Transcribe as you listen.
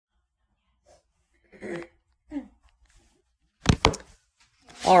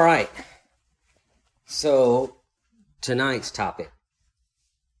All right. So tonight's topic,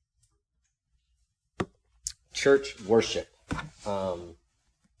 church worship. I'm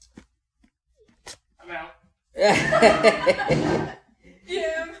out.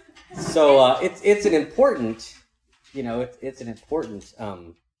 Jim. So it's an important, it's an important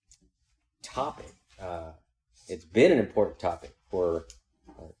topic. It's been an important topic for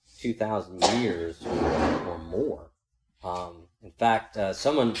 2,000 years or more. In fact,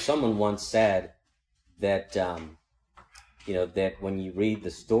 someone once said that that when you read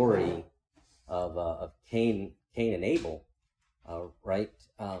the story of Cain and Abel, right?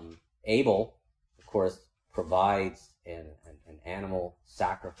 Abel, of course, provides an animal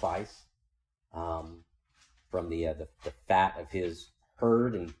sacrifice from the fat of his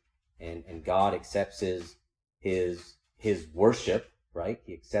herd, and God accepts his worship, right?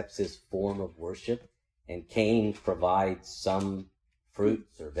 He accepts his form of worship. And Cain provides some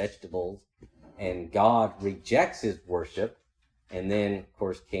fruits or vegetables, and God rejects his worship. And then, of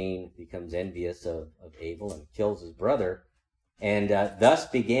course, Cain becomes envious of Abel and kills his brother. And thus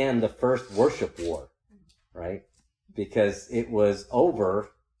began the first worship war, right? Because it was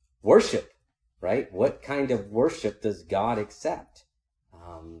over worship, right? What kind of worship does God accept?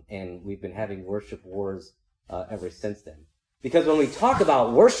 And we've been having worship wars ever since then. Because when we talk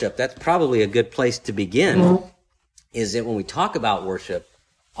about worship, that's probably a good place to begin, is that when we talk about worship,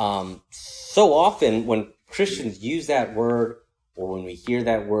 so often when Christians use that word, or when we hear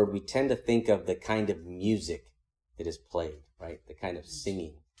that word, we tend to think of the kind of music that is played, right? The kind of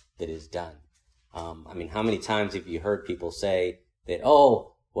singing that is done. How many times have you heard people say that,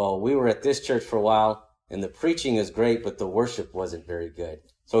 oh, well, we were at this church for a while, and the preaching is great, but the worship wasn't very good.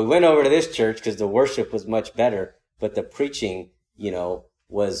 So we went over to this church because the worship was much better, but the preaching,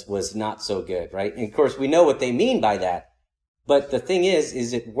 was not so good, right? And of course, we know what they mean by that. But the thing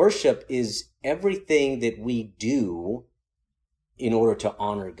is that worship is everything that we do in order to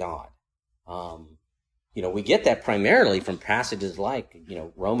honor God. We get that primarily from passages like,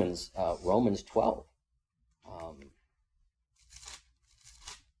 Romans 12.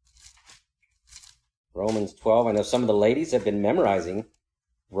 Romans 12. I know some of the ladies have been memorizing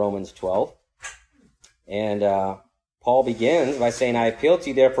Romans 12. And Paul begins by saying, I appeal to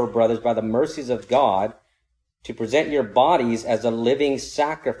you, therefore, brothers, by the mercies of God, to present your bodies as a living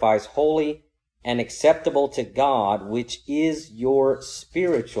sacrifice, holy and acceptable to God, which is your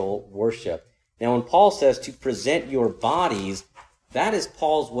spiritual worship. Now, when Paul says to present your bodies, that is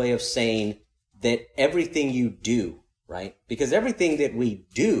Paul's way of saying that everything you do, right? Because everything that we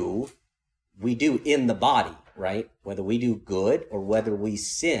do in the body, right? Whether we do good or whether we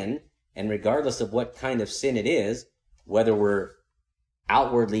sin, and regardless of what kind of sin it is, whether we're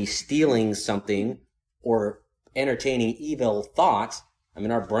outwardly stealing something or entertaining evil thoughts,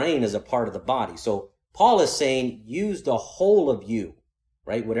 our brain is a part of the body. So Paul is saying, use the whole of you,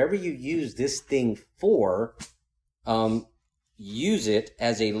 right? Whatever you use this thing for, use it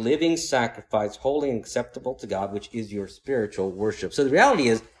as a living sacrifice, holy and acceptable to God, which is your spiritual worship. So the reality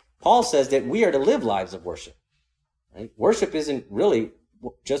is, Paul says that we are to live lives of worship, right? Worship isn't really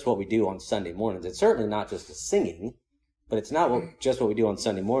just what we do on Sunday mornings. It's certainly not just the singing, but it's not just what we do on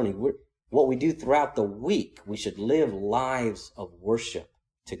Sunday morning. What we do throughout the week, we should live lives of worship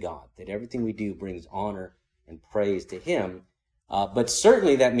to God, that everything we do brings honor and praise to Him. But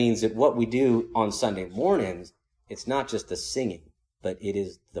certainly that means that what we do on Sunday mornings, it's not just the singing, but it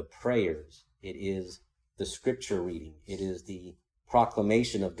is the prayers. It is the scripture reading. It is the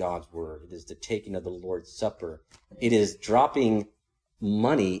proclamation of God's word. It is the taking of the Lord's Supper. It is dropping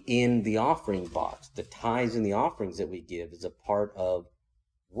money in the offering box. The tithes and the offerings that we give is a part of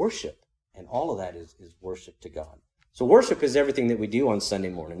worship. And all of that is worship to God. So worship is everything that we do on Sunday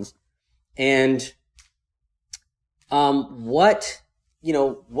mornings. And what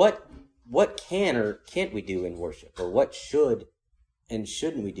can or can't we do in worship? Or what should and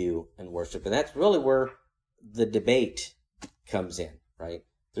shouldn't we do in worship? And that's really where the debate comes in, right?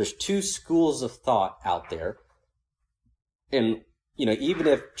 There's two schools of thought out there. And even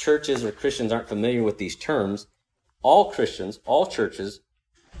if churches or Christians aren't familiar with these terms, all Christians, all churches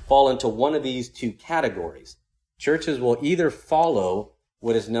fall into one of these two categories. Churches will either follow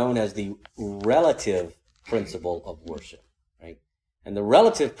what is known as the relative principle of worship, right? And the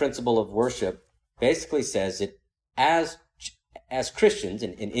relative principle of worship basically says that as Christians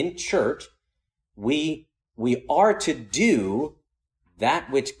and in church, we are to do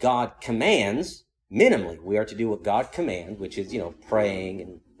that which God commands. Minimally, we are to do what God commands, which is, praying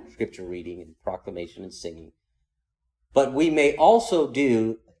and scripture reading and proclamation and singing. But we may also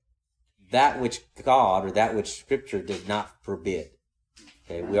do that which God or that which scripture does not forbid.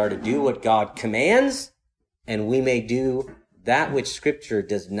 Okay? We are to do what God commands, and we may do that which Scripture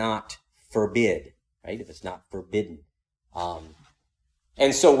does not forbid, right? If it's not forbidden.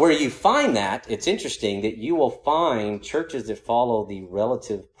 And so where you find that, it's interesting that you will find churches that follow the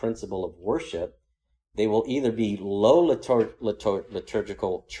relative principle of worship. They will either be low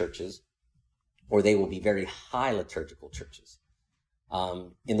liturgical churches, or they will be very high liturgical churches.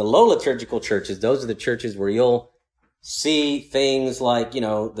 In the low liturgical churches, those are the churches where you'll see things like,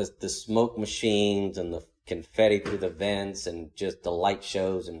 the smoke machines and the confetti through the vents and just the light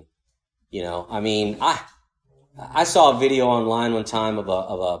shows. And, I saw a video online one time of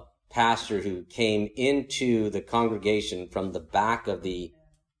a pastor who came into the congregation from the back of the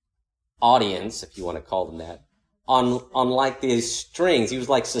audience, if you want to call them that, on like these strings. He was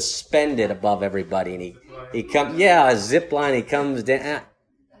like suspended above everybody, and a zip line. He comes down.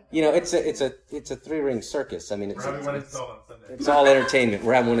 It's a 3-ring circus. I mean, it's all entertainment.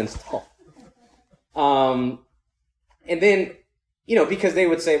 We're having one installed. And then, because they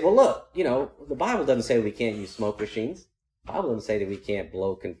would say, well, look, the Bible doesn't say we can't use smoke machines. The Bible doesn't say that we can't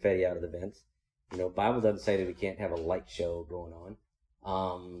blow confetti out of the vents. The Bible doesn't say that we can't have a light show going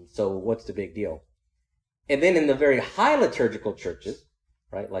on. So what's the big deal? And then in the very high liturgical churches,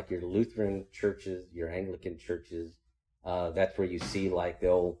 right, like your Lutheran churches, your Anglican churches, that's where you see like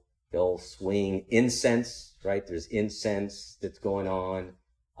they'll swing incense, right? There's incense that's going on,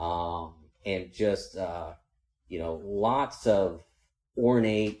 and just lots of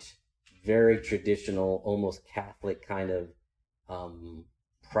ornate, very traditional, almost Catholic kind of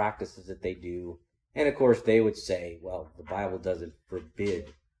practices that they do. And of course, they would say, well, the Bible doesn't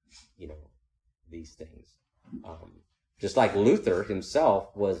forbid, these things. Just like Luther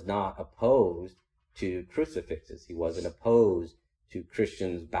himself was not opposed to crucifixes. He wasn't opposed to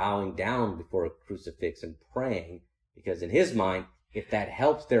Christians bowing down before a crucifix and praying, because in his mind, if that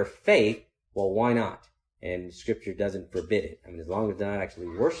helps their faith, well, why not? And Scripture doesn't forbid it. I mean, as long as they're not actually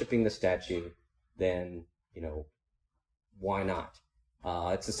worshiping the statue, then, why not?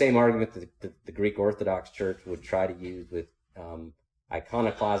 It's the same argument that the Greek Orthodox Church would try to use with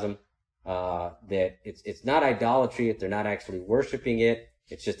iconoclasm, that it's not idolatry if they're not actually worshiping it.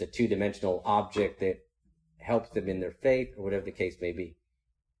 It's just a two-dimensional object that helps them in their faith, or whatever the case may be.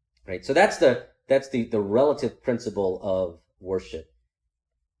 Right? So that's the relative principle of worship.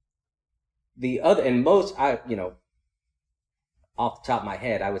 The other, and most, off the top of my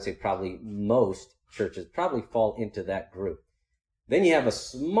head, I would say probably most churches probably fall into that group. Then you have a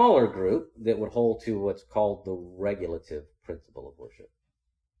smaller group that would hold to what's called the regulative principle of worship.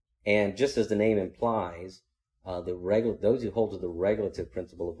 And just as the name implies, those who hold to the regulative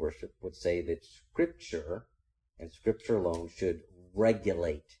principle of worship would say that Scripture and Scripture alone should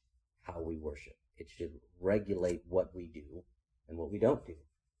regulate how we worship. It should regulate what we do and what we don't do.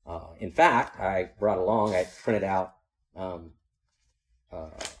 In fact, I printed out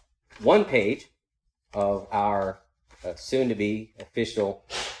one page of our soon-to-be official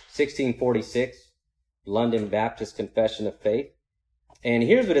 1646 London Baptist Confession of Faith. And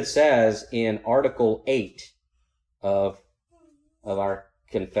here's what it says in Article 8 of our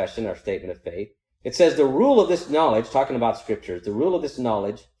confession, our statement of faith. It says, the rule of this knowledge, talking about Scriptures, the rule of this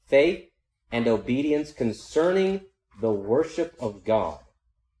knowledge, faith, and obedience concerning the worship of God,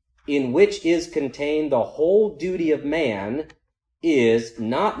 in which is contained the whole duty of man, is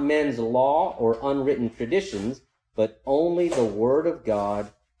not men's law or unwritten traditions, but only the Word of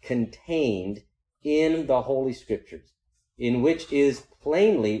God contained in the Holy Scriptures, in which is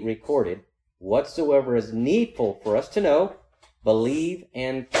plainly recorded whatsoever is needful for us to know, believe,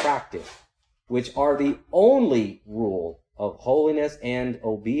 and practice, which are the only rule of holiness and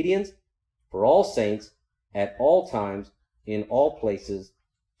obedience for all saints at all times, in all places,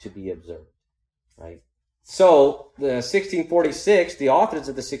 to be observed. Right? So, the 1646, the authors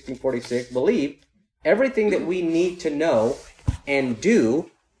of the 1646 believe everything that we need to know and do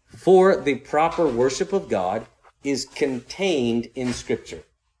for the proper worship of God is contained in Scripture.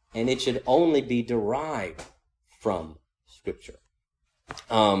 And it should only be derived from Scripture.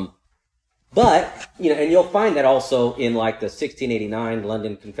 But, and you'll find that also in like the 1689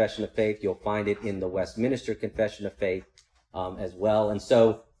 London Confession of Faith. You'll find it in the Westminster Confession of Faith as well. And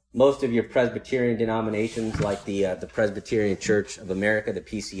so most of your Presbyterian denominations, like the Presbyterian Church of America, the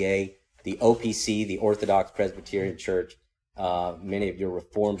PCA, the OPC, the Orthodox Presbyterian Church, many of your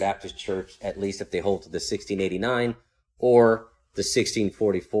Reformed Baptist Church, at least if they hold to the 1689 or the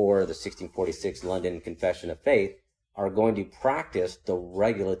 1644, the 1646 London Confession of Faith, are going to practice the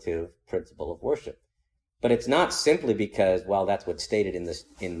regulative principle of worship. But it's not simply because, well, that's what's stated in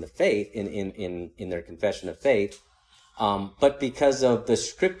the faith, in their confession of faith. but because of the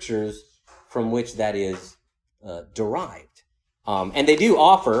scriptures from which that is derived. And they do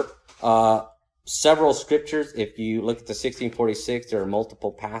offer several scriptures. If you look at the 1646, there are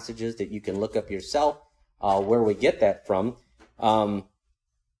multiple passages that you can look up yourself where we get that from.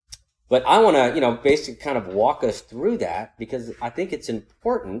 But I want to, basically kind of walk us through that, because I think it's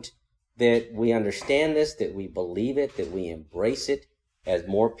important that we understand this, that we believe it, that we embrace it as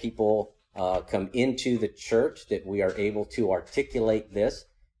more people come into the church, that we are able to articulate this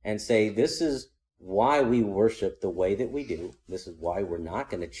and say, this is why we worship the way that we do. This is why we're not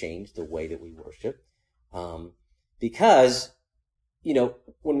going to change the way that we worship. Because,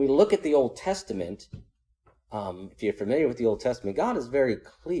 when we look at the Old Testament, if you're familiar with the Old Testament, God is very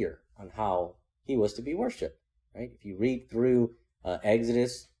clear on how he was to be worshiped, right? If you read through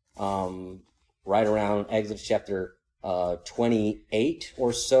Exodus, right around Exodus chapter 28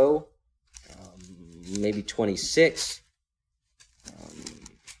 or so, maybe 26.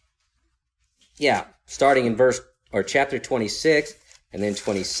 Starting in chapter 26, and then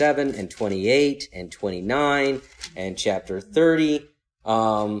 27 and 28 and 29 and chapter 30.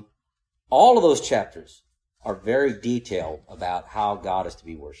 All of those chapters are very detailed about how God is to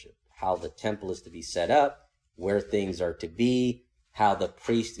be worshipped, how the temple is to be set up, where things are to be, how the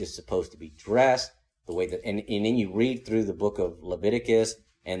priest is supposed to be dressed, the way that, and then you read through the book of Leviticus,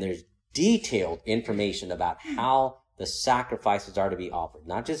 and there's detailed information about how the sacrifices are to be offered.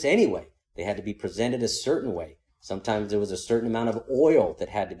 Not just any way. They had to be presented a certain way. Sometimes there was a certain amount of oil that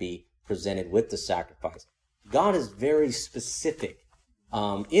had to be presented with the sacrifice. God is very specific.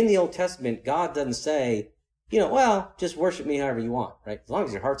 In the Old Testament, God doesn't say, just worship me however you want, right? As long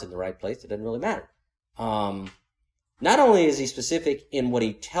as your heart's in the right place, it doesn't really matter. Not only is he specific in what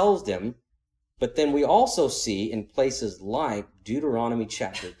he tells them, but then we also see in places like Deuteronomy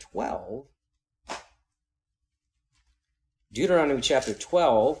chapter 12,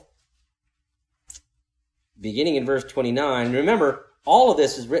 beginning in verse 29. Remember, all of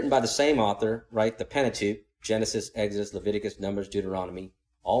this is written by the same author, right? The Pentateuch, Genesis, Exodus, Leviticus, Numbers, Deuteronomy,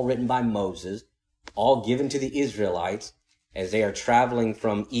 all written by Moses, all given to the Israelites as they are traveling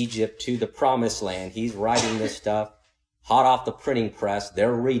from Egypt to the Promised Land. He's writing this stuff hot off the printing press.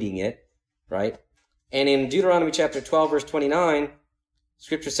 They're reading it, right? And in Deuteronomy chapter 12, verse 29,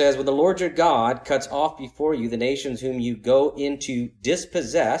 Scripture says, when the Lord your God cuts off before you the nations whom you go in to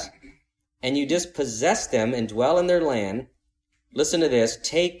dispossess, and you dispossess them and dwell in their land, listen to this,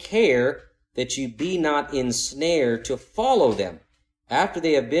 take care that you be not ensnared to follow them after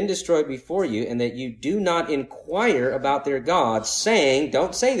they have been destroyed before you, and that you do not inquire about their gods, saying,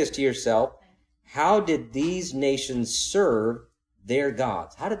 don't say this to yourself, how did these nations serve their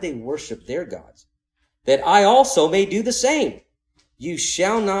gods? How did they worship their gods? That I also may do the same. You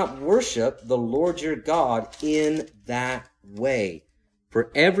shall not worship the Lord your God in that way.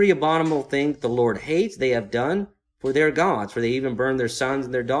 For every abominable thing that the Lord hates, they have done for their gods, for they even burn their sons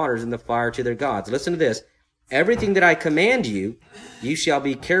and their daughters in the fire to their gods. Listen to this. Everything that I command you, you shall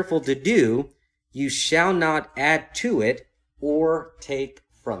be careful to do. You shall not add to it or take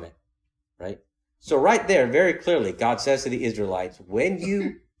from it. Right? So right there, very clearly, God says to the Israelites, when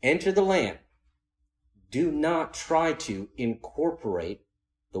you enter the land, do not try to incorporate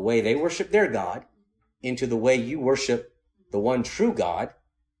the way they worship their God into the way you worship the one true God,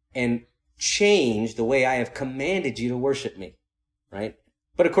 and change the way I have commanded you to worship me, right?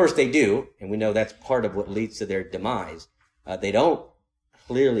 But of course they do, and we know that's part of what leads to their demise. They don't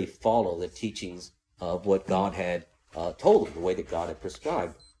clearly follow the teachings of what God had told them, the way that God had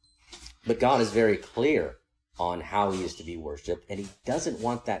prescribed. But God is very clear on how he is to be worshipped, and he doesn't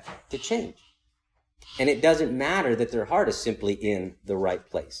want that to change. And it doesn't matter that their heart is simply in the right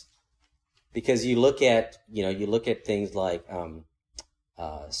place. Because you look at things like 2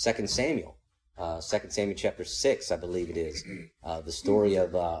 Samuel, 2 Samuel chapter 6, I believe it is, the story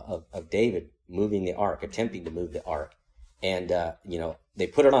of David moving the ark, attempting to move the ark. And, they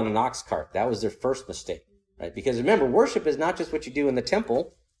put it on an ox cart. That was their first mistake, right? Because remember, worship is not just what you do in the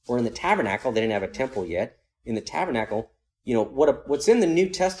temple or in the tabernacle. They didn't have a temple yet. In the tabernacle, what's in the New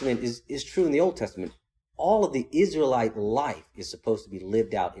Testament is true in the Old Testament. All of the Israelite life is supposed to be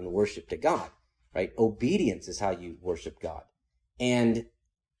lived out in worship to God, right? Obedience is how you worship God. And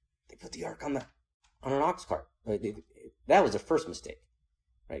they put the ark on an ox cart. Right? That was the first mistake,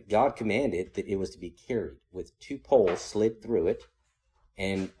 right? God commanded that it was to be carried with two poles slid through it,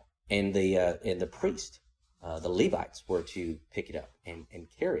 and the priest, the Levites, were to pick it up and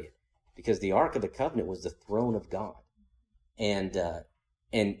carry it, because the Ark of the Covenant was the throne of God. And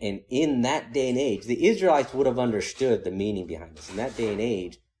in that day and age, the Israelites would have understood the meaning behind this. In that day and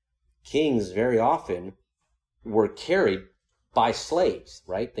age, kings very often were carried by slaves,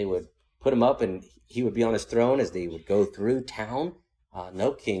 right? They would put him up and he would be on his throne as they would go through town.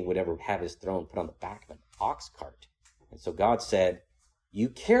 No king would ever have his throne put on the back of an ox cart. And so God said, you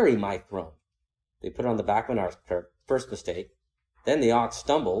carry my throne. They put it on the back of an ox cart. First mistake. Then the ox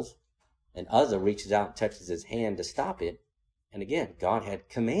stumbles, and Uzzah reaches out and touches his hand to stop it. And again, God had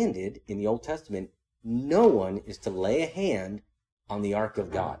commanded in the Old Testament, no one is to lay a hand on the ark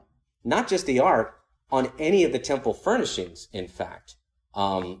of God. Not just the ark, on any of the temple furnishings, in fact.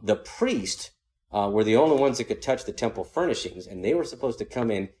 The priest were the only ones that could touch the temple furnishings, and they were supposed to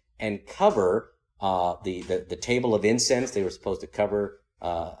come in and cover the table of incense. They were supposed to cover,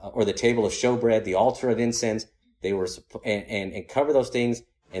 or the table of showbread, the altar of incense. They were and cover those things,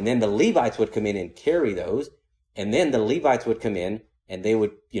 and then the Levites would come in and carry those, and then the Levites would come in and they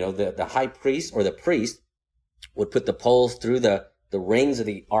would, the high priest or the priest would put the poles through the rings of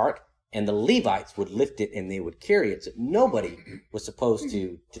the ark, and the Levites would lift it and they would carry it. So nobody was supposed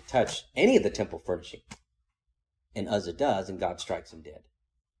to touch any of the temple furnishing. And Uzzah does, and God strikes him dead.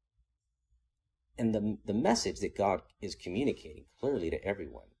 And the message that God is communicating clearly to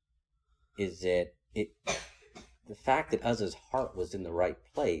everyone is that the fact that Uzzah's heart was in the right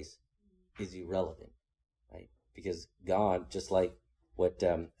place is irrelevant, right? Because God, just like what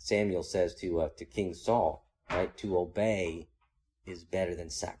Samuel says to King Saul, right? To obey is better than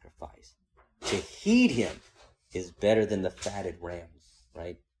sacrifice. To heed him is better than the fatted rams,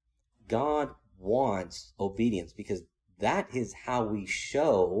 right? God wants obedience because that is how we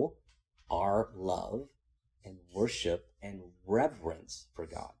show our love and worship and reverence for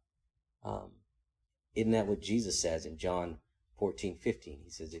God. Isn't that what Jesus says in John 14:15? He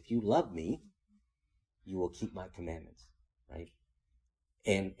says, if you love me, you will keep my commandments, right?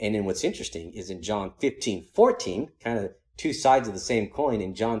 And then what's interesting is in John 15:14, kind of two sides of the same coin.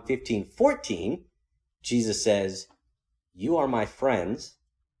 In John 15:14, Jesus says, you are my friends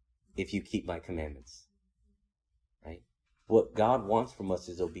if you keep my commandments, right? What God wants from us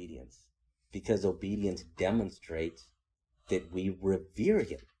is obedience, because obedience demonstrates that we revere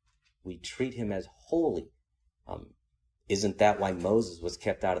him. We treat him as holy. Isn't that why Moses was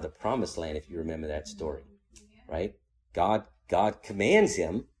kept out of the promised land, if you remember that story, right? God commands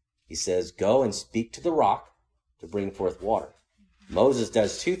him. He says, go and speak to the rock to bring forth water. Moses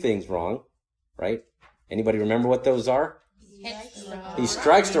does two things wrong, right? Anybody remember what those are? He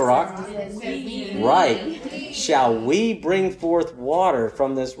strikes the rock. Right. Shall we bring forth water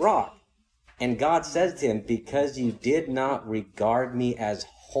from this rock? And God says to him, because you did not regard me as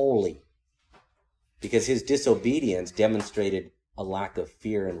holy. Because his disobedience demonstrated a lack of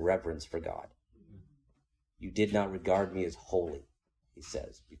fear and reverence for God. You did not regard me as holy, he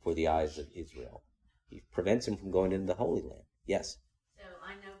says, before the eyes of Israel. He prevents him from going into the Holy Land. Yes? So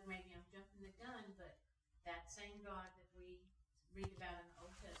I know maybe I'm jumping the gun, but that same God that we read about in the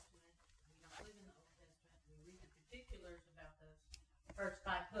Old Testament, we don't live in the Old Testament, we read the particulars about those first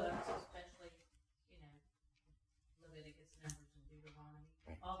 5 books, especially, Leviticus, Numbers, and Deuteronomy,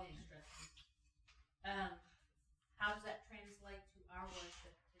 right. All the instructions. How does that translate to our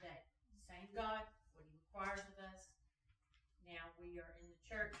worship today? Same God, what he requires of us. Now we are in the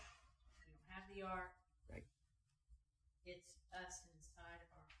church. We don't have the ark. Right. It's us inside of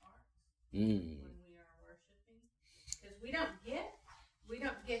our hearts when we are worshiping, because we don't get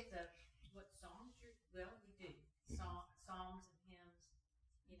the what songs we do psalms and hymns.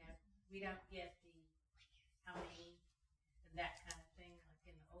 We don't get the how many and that kind of thing like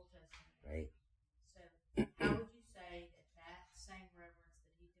in the Old Testament. Right. So how would you say that same reverence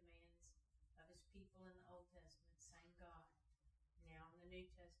that he demands of his people in the Old Testament, same God, now in the New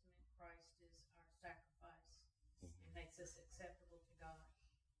Testament, Christ is our sacrifice and makes us acceptable to God.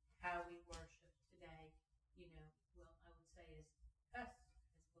 How we worship today, I would say is us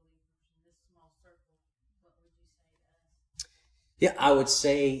as believers in this small circle. What would you say to us? Yeah, I would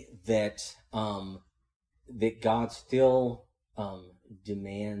say that that God still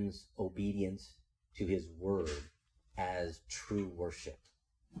demands obedience to his word as true worship.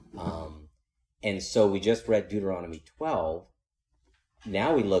 And so we just read Deuteronomy 12.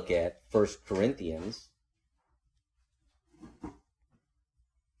 Now we look at 1 Corinthians.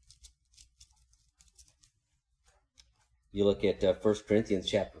 You look at 1 Corinthians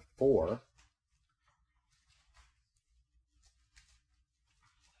chapter 4.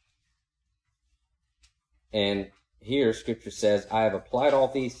 And here Scripture says, I have applied all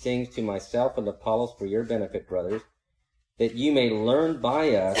these things to myself and Apollos for your benefit, brothers, that you may learn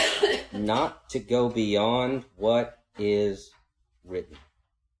by us not to go beyond what is written.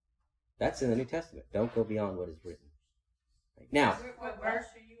 That's in the New Testament. Don't go beyond what is written. Now, What verse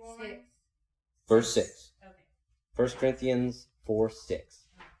are you on? 6. Verse 6. Okay. 1 Corinthians 4:6.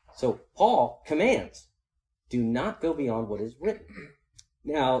 So Paul commands, do not go beyond what is written.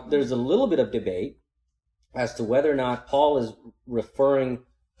 Now, there's a little bit of debate as to whether or not Paul is referring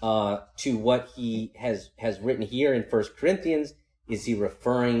to what he has written here in 1 Corinthians. Is he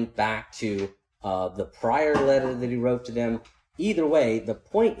referring back to the prior letter that he wrote to them? Either way, the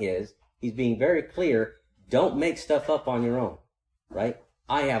point is, he's being very clear, don't make stuff up on your own, right?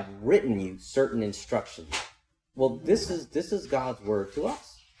 I have written you certain instructions. Well, this is God's word to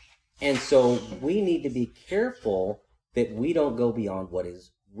us. And so we need to be careful that we don't go beyond what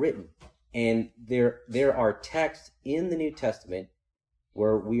is written. And there are texts in the New Testament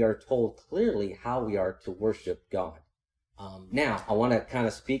where we are told clearly how we are to worship God. Now, I want to kind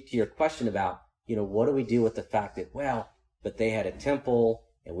of speak to your question about, what do we do with the fact that, but they had a temple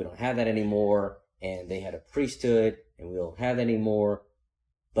and we don't have that anymore, and they had a priesthood and we don't have that anymore.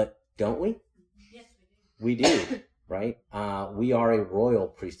 But don't we? Yes, we do. We do, right? We are a royal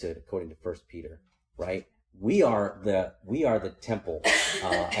priesthood according to 1 Peter, right? We are the temple.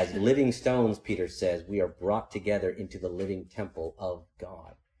 As living stones, Peter says, we are brought together into the living temple of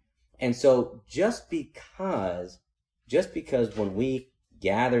God. And so just because when we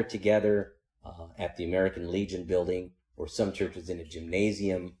gather together at the American Legion building, or some churches in a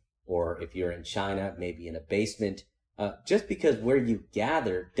gymnasium, or if you're in China, maybe in a basement, just because where you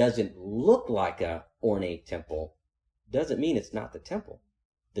gather doesn't look like a ornate temple, doesn't mean it's not the temple.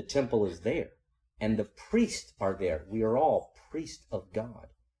 The temple is there. And the priests are there. We are all priests of God.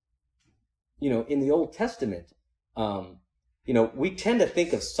 In the Old Testament, we tend to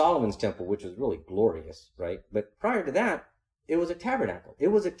think of Solomon's temple, which was really glorious, right? But prior to that, it was a tabernacle. It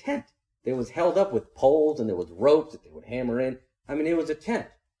was a tent. It was held up with poles, and there was ropes that they would hammer in. I mean, it was a tent.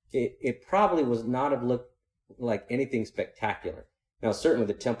 It probably was not have looked like anything spectacular. Now, certainly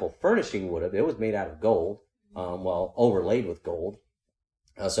the temple furnishing would have. It was made out of gold, overlaid with gold.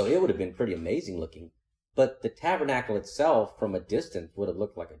 So it would have been pretty amazing looking. But the tabernacle itself, from a distance, would have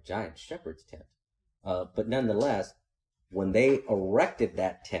looked like a giant shepherd's tent. But nonetheless, when they erected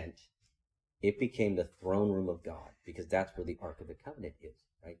that tent, it became the throne room of God, because that's where the Ark of the Covenant is,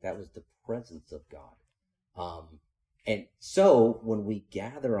 right? That was the presence of God. And so when we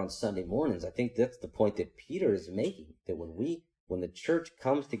gather on Sunday mornings, I think that's the point that Peter is making, that when the church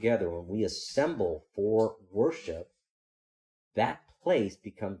comes together, when we assemble for worship, that place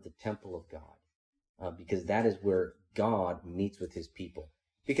becomes the temple of God, because that is where God meets with his people.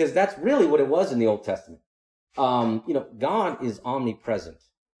 Because that's really what it was in the Old Testament. God is omnipresent,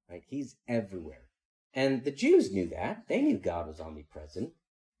 right? He's everywhere. And the Jews knew that. They knew God was omnipresent.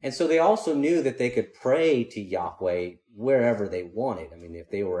 And so they also knew that they could pray to Yahweh wherever they wanted. I mean,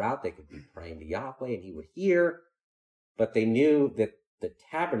 if they were out, they could be praying to Yahweh and he would hear. But they knew that the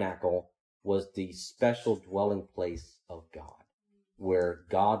tabernacle was the special dwelling place of God, where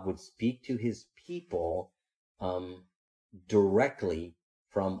God would speak to his people directly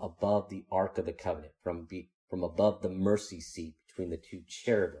from above the Ark of the Covenant, from above the mercy seat between the two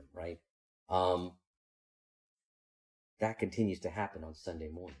cherubim, right? That continues to happen on Sunday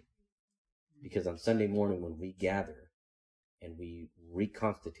morning. Because on Sunday morning, when we gather and we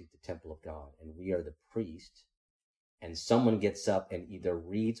reconstitute the temple of God, and we are the priest, and someone gets up and either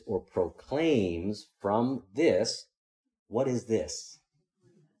reads or proclaims from this, what is this?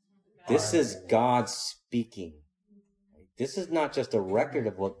 This is God speaking. This is not just a record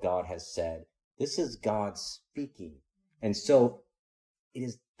of what God has said. This is God speaking. And so it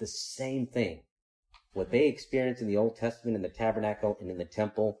is the same thing. What they experienced in the Old Testament, in the tabernacle, and in the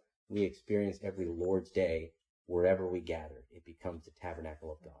temple, we experience every Lord's Day wherever we gather. It becomes the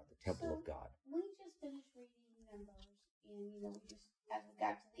tabernacle of God, the temple of God. We just finished reading Numbers, and as we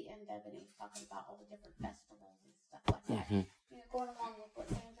got to the end of it, it was talking about all the different festivals and stuff like that. Mm-hmm. Going along with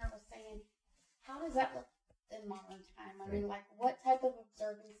what Sandra was saying, how does that look in modern time? I mean, what type of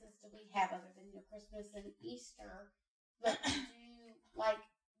observances do we have other than Christmas and Easter? But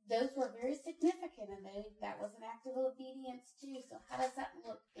those were very significant, and that was an act of obedience too. So how does that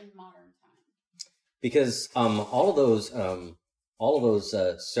look in modern time? Because all of those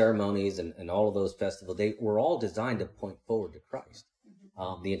ceremonies and all of those festivals, they were all designed to point forward to Christ.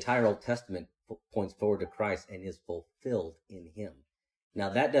 Mm-hmm. The entire Old Testament points forward to Christ and is fulfilled in him. Now,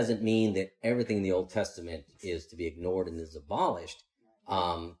 that doesn't mean that everything in the Old Testament is to be ignored and is abolished.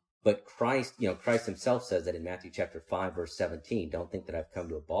 But Christ himself says that in Matthew chapter 5, verse 17, don't think that I've come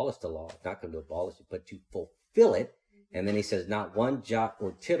to abolish the law. I've not come to abolish it, but to fulfill it. And then he says, not one jot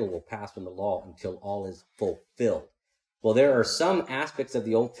or tittle will pass from the law until all is fulfilled. Well, there are some aspects of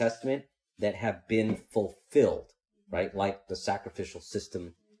the Old Testament that have been fulfilled, right? Like the sacrificial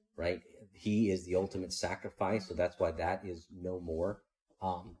system, right? he is the ultimate sacrifice, so that's why that is no more.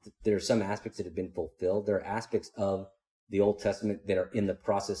 There are some aspects that have been fulfilled. There are aspects of the Old Testament that are in the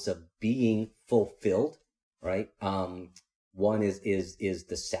process of being fulfilled, right? One is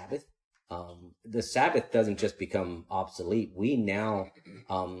the Sabbath. The Sabbath doesn't just become obsolete. We now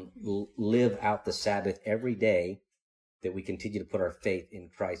live out the Sabbath every day, that we continue to put our faith in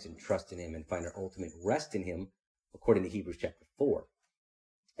Christ and trust in him and find our ultimate rest in him, according to Hebrews chapter 4.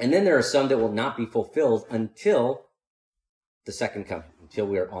 And then there are some that will not be fulfilled until the second coming, until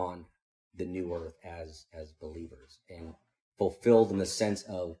we are on the new earth as believers, and fulfilled in the sense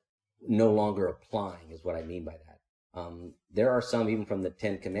of no longer applying is what I mean by that. There are some even from the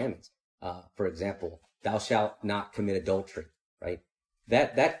 10 Commandments. For example, thou shalt not commit adultery, right?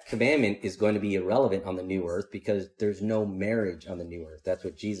 That commandment is going to be irrelevant on the new earth because there's no marriage on the new earth. That's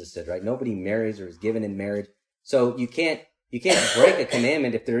what Jesus said, right? Nobody marries or is given in marriage. So you can't break a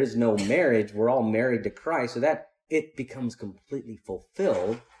commandment if there is no marriage. We're all married to Christ, so that it becomes completely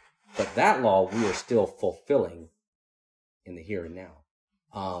fulfilled. But that law we are still fulfilling in the here and now.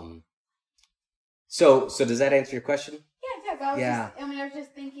 So does that answer your question? Yeah, it does. I was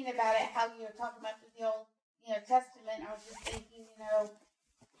just thinking about it, how you were talking about the Old Testament. I was just thinking,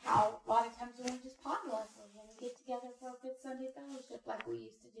 how a lot of times when we just potluck, when we get together for a good Sunday fellowship like we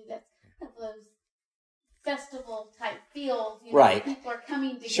used to do, that's kind of those festival type feels, right? People are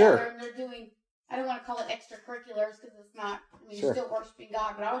coming together, sure. And they're doing, I don't want to call it extracurriculars because it's not, sure. You're still worshiping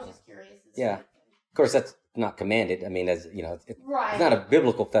God, but I was just curious. Of course, that's not commanded. I mean, as it's right. It's not a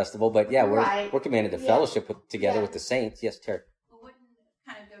biblical festival, but we're commanded to Yeah. fellowship together with the saints. Yes, Terry. Well, wouldn't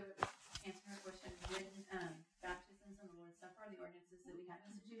kind of go to answer her question, wouldn't baptisms and the Lord's Supper, the ordinances that we have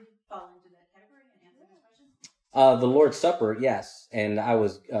instituted, fall into that category and answer this question? The Lord's Supper, yes. And I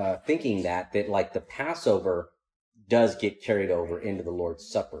was thinking that like the Passover does get carried over into the Lord's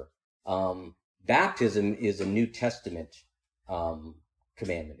Supper. Baptism is a New Testament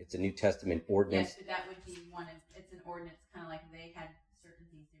commandment. It's a New Testament ordinance. Yes, but that would be it's an ordinance, kind of like they had certain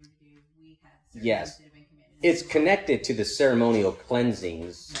things they would do. We have certain yes. things that have been commanded. It's connected to the ceremonial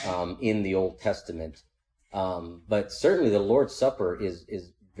cleansings in the Old Testament. But certainly the Lord's Supper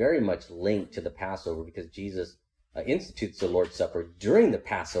is very much linked to the Passover because Jesus institutes the Lord's Supper during the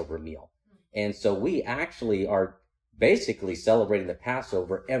Passover meal. And so we actually are basically celebrating the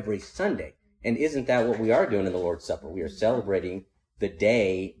Passover every Sunday. And isn't that what we are doing in the Lord's Supper? We are celebrating the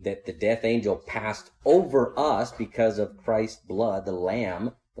day that the death angel passed over us because of Christ's blood, the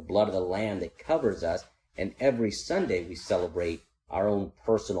Lamb, the blood of the Lamb that covers us. And every Sunday we celebrate our own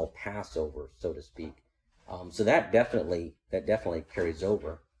personal Passover, so to speak. So that definitely carries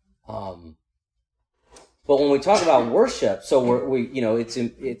over. But when we talk about worship, so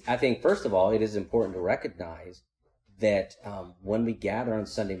I think first of all, it is important to recognize that when we gather on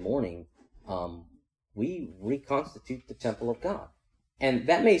Sunday morning, we reconstitute the temple of God. And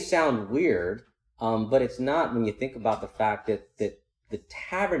that may sound weird, but it's not when you think about the fact that the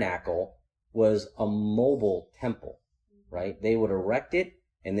tabernacle was a mobile temple, right? They would erect it,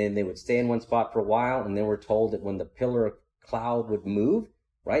 and then they would stay in one spot for a while, and then we're told that when the pillar of cloud would move,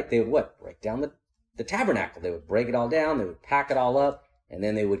 right, they would break down the tabernacle. They would break it all down, they would pack it all up, and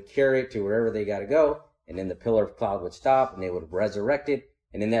then they would carry it to wherever they got to go, and then the pillar of cloud would stop, and they would resurrect it,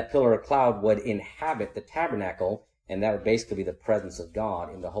 and then that pillar of cloud would inhabit the tabernacle, and that would basically be the presence of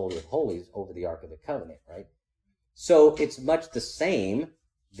God in the Holy of Holies over the Ark of the Covenant, right? So it's much the same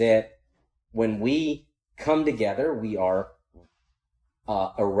that when we come together, we are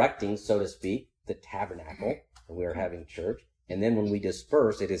erecting, so to speak, the tabernacle, and we are having church. And then when we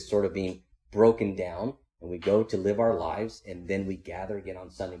disperse, it is sort of being broken down, and we go to live our lives, and then we gather again on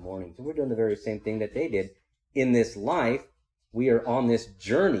Sunday mornings. And we're doing the very same thing that they did. In this life, we are on this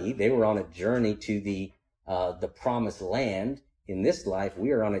journey. They were on a journey to the promised land. In this life,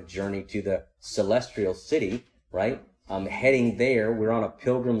 we are on a journey to the celestial city, right? Heading there. We're on a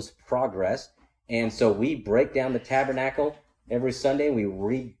pilgrim's progress. And so we break down the tabernacle every Sunday.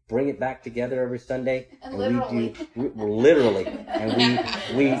 We bring it back together every Sunday. And literally. Literally. And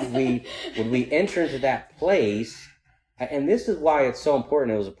when we enter into that place, and this is why it's so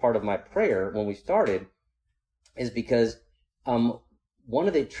important, it was a part of my prayer when we started, is because one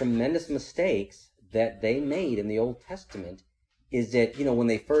of the tremendous mistakes that they made in the Old Testament is that, when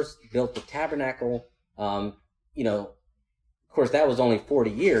they first built the tabernacle, of course that was only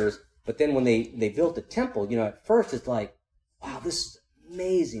 40 years, but then when they built the temple, at first it's like, wow, this is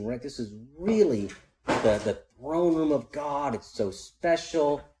amazing, right? This is really the throne room of God. It's so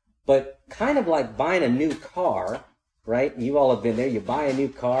special, but kind of like buying a new car, right? You all have been there. You buy a new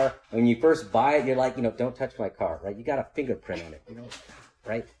car, and when you first buy it, you're like, don't touch my car, right? You got a fingerprint on it,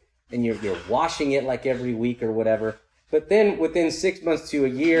 right? and you're washing it like every week or whatever. But then within 6 months to a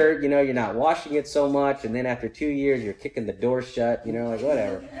year, you're not washing it so much. And then after 2 years, you're kicking the door shut, like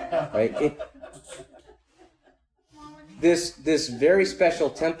whatever, right? This very special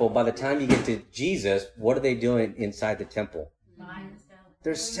temple, by the time you get to Jesus, what are they doing inside the temple?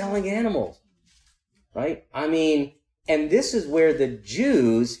 They're selling animals, right? And this is where the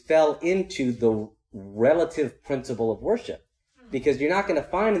Jews fell into the relative principle of worship. Because you're not going to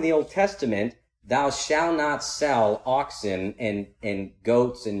find in the Old Testament, thou shalt not sell oxen and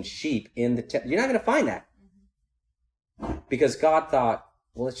goats and sheep in the temple. You're not going to find that. Because God thought,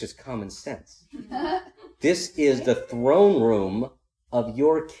 well, it's just common sense. This is the throne room of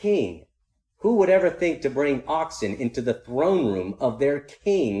your king. Who would ever think to bring oxen into the throne room of their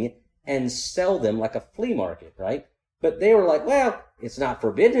king and sell them like a flea market, right? But they were like, well, it's not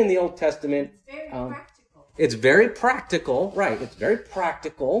forbidden in the Old Testament. It's very practical. It's very practical, right? It's very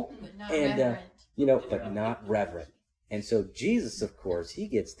practical. But not and, reverent. But not reverent. And so Jesus, of course, he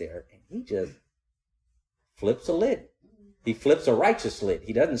gets there and he just flips a lid. He flips a righteous lid.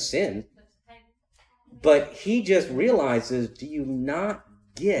 He doesn't sin. But he just realizes, do you not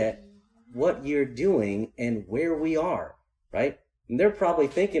get what you're doing and where we are, right? And they're probably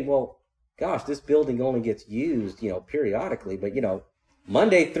thinking, well, gosh, this building only gets used, periodically. But,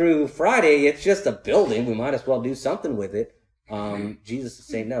 Monday through Friday, it's just a building. We might as well do something with it. Jesus is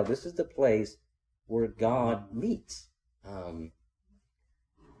saying, no, this is the place where God meets. I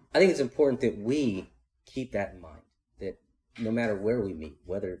think it's important that we keep that in mind, that no matter where we meet,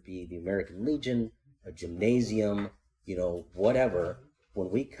 whether it be the American Legion, a gymnasium, whatever,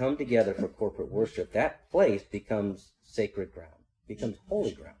 when we come together for corporate worship, that place becomes sacred ground, becomes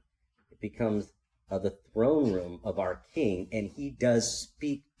holy ground. It becomes the throne room of our King, and he does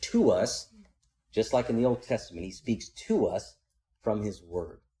speak to us, just like in the Old Testament. He speaks to us from his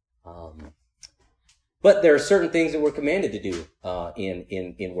word. But there are certain things that we're commanded to do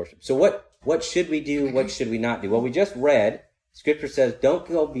in worship. So what should we do? What should we not do? Well, we just read, Scripture says, don't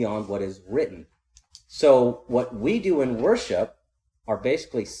go beyond what is written. So what we do in worship are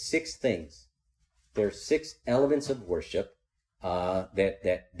basically 6 things. There are 6 elements of worship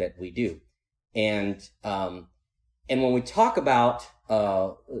that we do. And when we talk about,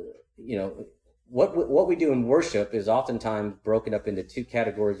 what we do in worship is oftentimes broken up into 2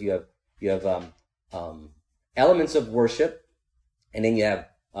 categories. You have elements of worship, and then you have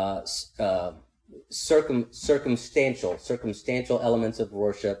circumstantial elements of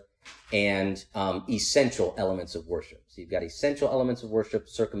worship, and essential elements of worship. So you've got essential elements of worship,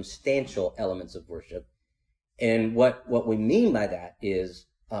 circumstantial elements of worship, and what we mean by that is.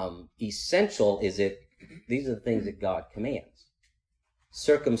 Essential is these are the things that God commands.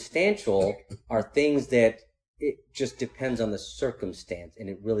 Circumstantial are things that it just depends on the circumstance and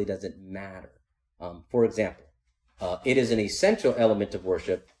it really doesn't matter. For example, it is an essential element of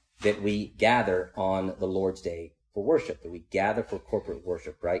worship that we gather on the Lord's Day for worship, that we gather for corporate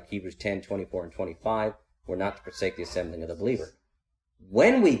worship, right? Hebrews 10, 24 and 25, we're not to forsake the assembling of the believer.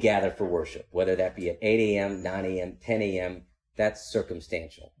 When we gather for worship, whether that be at 8 a.m., 9 a.m., 10 a.m., that's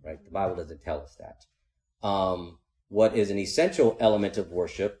circumstantial, right? The Bible doesn't tell us that. What is an essential element of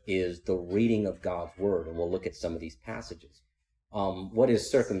worship is the reading of God's word, and we'll look at some of these passages. What is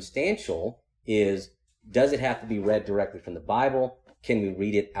circumstantial is, does it have to be read directly from the Bible? Can we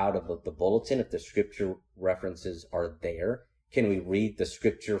read it out of the bulletin if the scripture references are there? Can we read the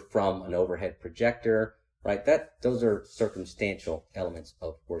scripture from an overhead projector, right? Those are circumstantial elements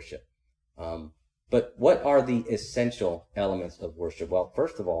of worship. But what are the essential elements of worship? Well,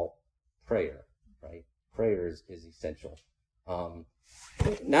 first of all, prayer, right? Prayer is essential.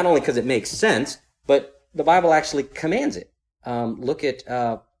 Not only because it makes sense, but the Bible actually commands it. Look at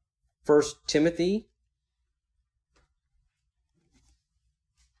 1 Timothy.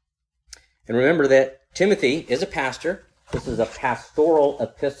 And remember that Timothy is a pastor. This is a pastoral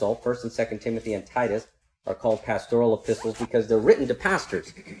epistle. 1 and 2 Timothy and Titus are called pastoral epistles because they're written to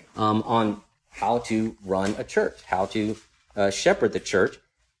pastors on how to run a church, how to shepherd the church.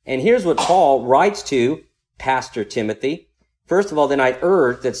 And here's what Paul writes to Pastor Timothy. First of all, then I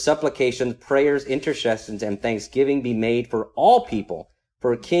urge that supplications, prayers, intercessions, and thanksgiving be made for all people,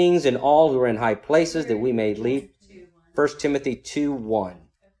 for kings and all who are in high places, that we may lead. 1 Timothy 2:1.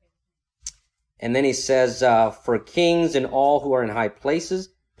 And then he says, for kings and all who are in high places,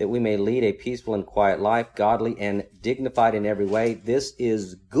 that we may lead a peaceful and quiet life, godly and dignified in every way. This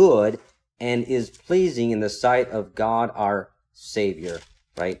is good and is pleasing in the sight of God our Savior,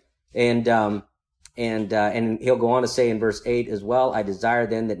 right? And he'll go on to say in verse 8 as well, I desire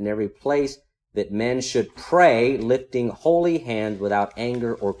then that in every place that men should pray, lifting holy hands without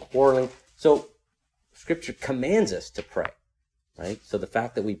anger or quarreling. So Scripture commands us to pray, right? So the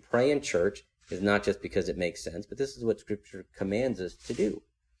fact that we pray in church is not just because it makes sense, but this is what Scripture commands us to do.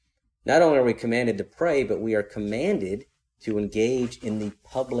 Not only are we commanded to pray, but we are commanded to engage in the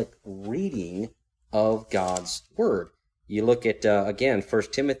public reading of God's Word. You look at, again, 1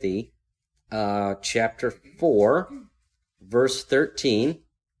 Timothy chapter 4, verse 13.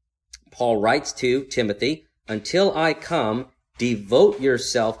 Paul writes to Timothy, "Until I come, devote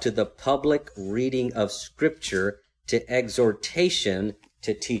yourself to the public reading of Scripture, to exhortation,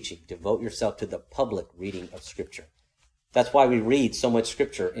 to teaching." Devote yourself to the public reading of Scripture. That's why we read so much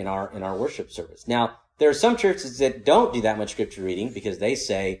Scripture in our worship service. Now, there are some churches that don't do that much Scripture reading because they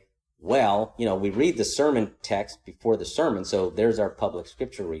say, well, we read the sermon text before the sermon, so there's our public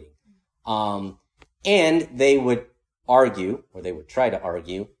Scripture reading. And they would argue, or they would try to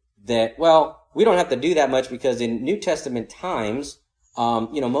argue, that, well, we don't have to do that much because in New Testament times,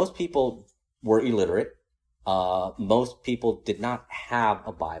 most people were illiterate. Most people did not have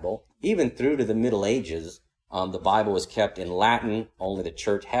a Bible. Even through to the Middle Ages, the Bible was kept in Latin. Only the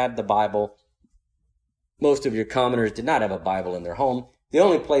church had the Bible. Most of your commoners did not have a Bible in their home. The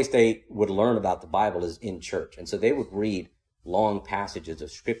only place they would learn about the Bible is in church. And so they would read long passages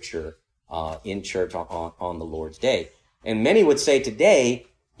of Scripture in church on the Lord's Day. And many would say today,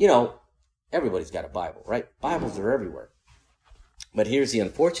 everybody's got a Bible, right? Bibles are everywhere. But here's the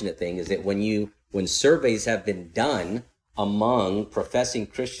unfortunate thing is that when surveys have been done among professing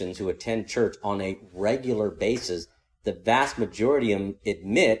Christians who attend church on a regular basis, the vast majority of them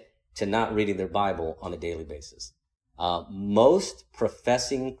admit to not reading their Bible on a daily basis. Most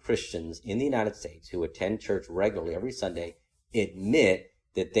professing Christians in the United States who attend church regularly every Sunday admit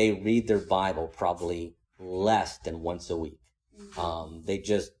that they read their Bible probably less than once a week. They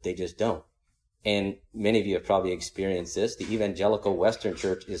just don't. And many of you have probably experienced this. The evangelical Western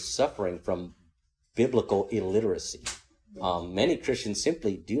church is suffering from biblical illiteracy. Many Christians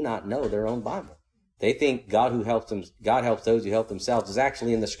simply do not know their own Bible. They think God helps those who help themselves is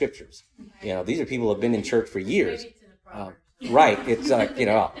actually in the Scriptures. These are people who have been in church for years. Right. It's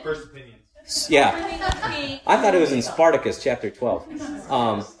First opinions. Yeah. I thought it was in Spartacus chapter 12.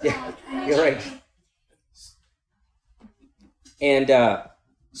 Yeah, you're right. And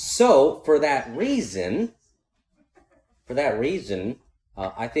so for that reason,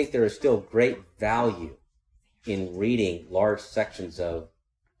 I think there is still great value in reading large sections of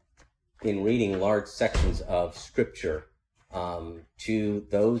Scripture to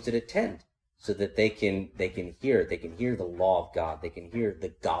those that attend, so that they can hear the law of God, they can hear the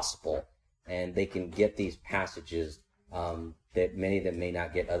gospel, and they can get these passages that many of them may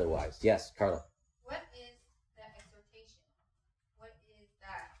not get otherwise. Yes, Carla. What is that exhortation? What is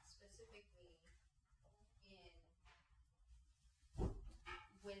that specifically in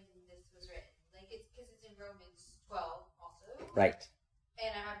when this was written? Like, it's because it's in Romans 12 also. Right. And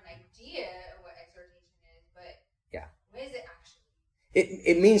I have an idea of what exhortation is, but yeah, what is it actually?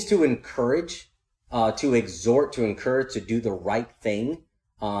 It means to encourage, to exhort, to encourage, to do the right thing.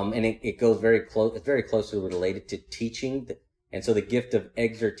 And it goes very close. It's very closely related to teaching. And so the gift of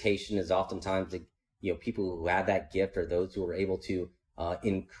exhortation is oftentimes, people who have that gift are those who are able to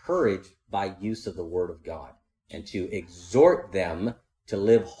encourage by use of the Word of God and to exhort them to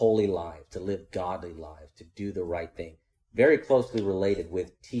live holy lives, to live godly lives, to do the right thing. Very closely related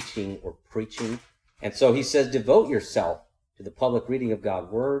with teaching or preaching. And so he says, devote yourself to the public reading of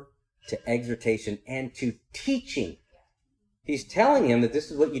God's Word, to exhortation, and to teaching. He's telling him that this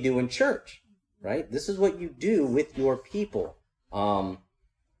is what you do in church, right? This is what you do with your people.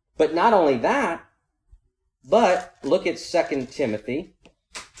 But not only that, but look at 2 Timothy.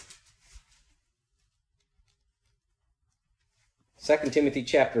 2 Timothy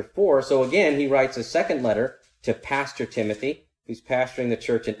chapter 4. So again, he writes a second letter to Pastor Timothy, who's pastoring the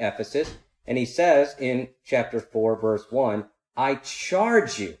church in Ephesus. And he says in chapter 4, verse 1, I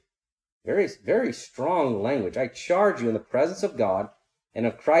charge you, very, very strong language, I charge you in the presence of God and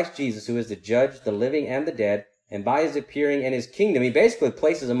of Christ Jesus, who is the judge, the living and the dead, and by his appearing and his kingdom, he basically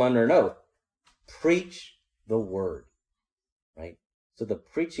places them under an oath. Preach the word, right? So the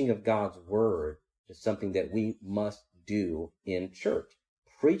preaching of God's word is something that we must do in church.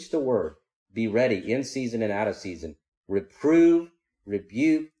 Preach the word. Be ready in season and out of season. Reprove,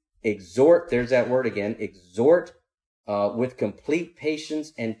 rebuke, exhort. There's that word again. Exhort with complete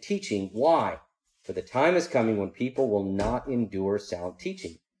patience and teaching. Why? For the time is coming when people will not endure sound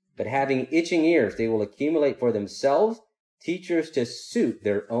teaching, but having itching ears, they will accumulate for themselves teachers to suit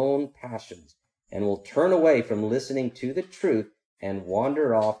their own passions, and will turn away from listening to the truth and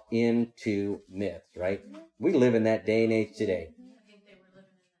wander off into myths, right? We live in that day and age today. I think they were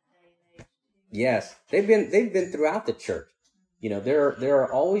living in that day and age. Yes, they've been throughout the church. There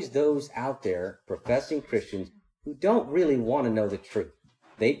are always those out there, professing Christians, who don't really want to know the truth.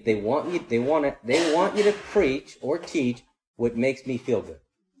 They want you to preach or teach what makes me feel good,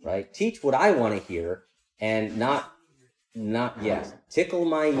 right? Teach what I want to hear, and not tickle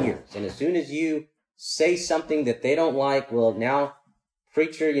my ears. And as soon as you say something that they don't like, well, now,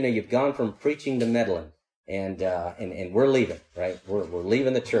 preacher, you've gone from preaching to meddling, and we're leaving, right? We're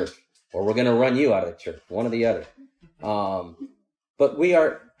leaving the church, or we're going to run you out of the church, one or the other. But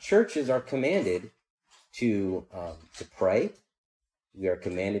churches are commanded to pray. We are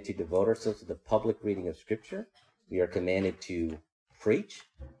commanded to devote ourselves to the public reading of Scripture. We are commanded to preach.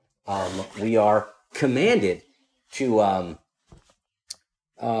 We are commanded to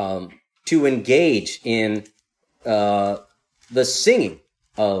engage in the singing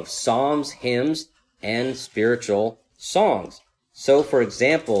of psalms, hymns, and spiritual songs. So, for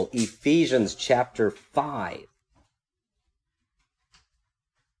example, Ephesians chapter 5.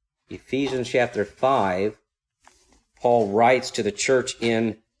 Ephesians chapter 5, Paul writes to the church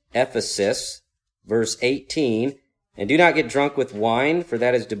in Ephesus, verse 18, "And do not get drunk with wine, for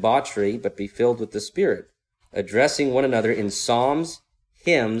that is debauchery, but be filled with the Spirit, addressing one another in psalms,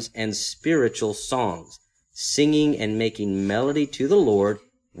 hymns, and spiritual songs, singing and making melody to the Lord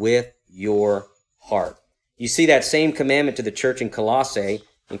with your heart." You see that same commandment to the church in Colossae,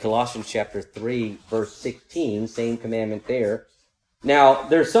 in Colossians chapter 3, verse 16, same commandment there. Now,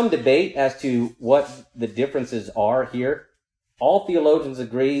 there's some debate as to what the differences are here. All theologians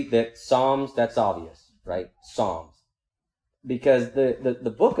agree that Psalms, that's obvious, right? Psalms. Because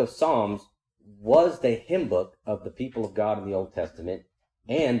the book of Psalms was the hymn book of the people of God in the Old Testament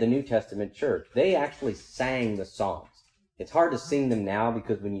and the New Testament church. They actually sang the Psalms. It's hard to sing them now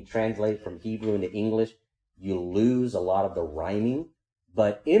because when you translate from Hebrew into English, you lose a lot of the rhyming.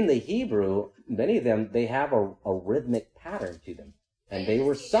 But in the Hebrew, many of them, they have a rhythmic pattern to them. And they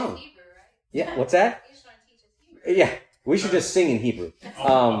were sung. Hebrew, right? Yeah, what's that? You just want to teach us Hebrew. Yeah, we should just sing in Hebrew.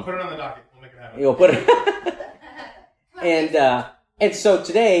 I'll put it on the docket. We'll make it happen. You'll put it. And so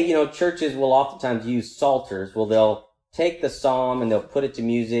today, churches will oftentimes use psalters. Well, they'll take the psalm and they'll put it to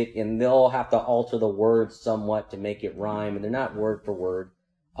music, and they'll have to alter the words somewhat to make it rhyme, and they're not word for word.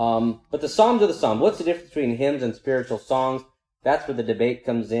 But the Psalms are the Psalms. What's the difference between hymns and spiritual songs? That's where the debate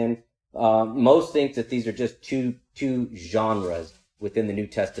comes in. Most think that these are just two genres within the New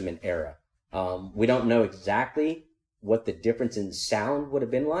Testament era. We don't know exactly what the difference in sound would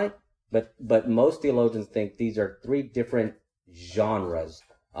have been like, but most theologians think these are three different genres.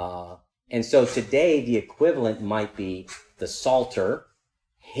 And so today the equivalent might be the Psalter,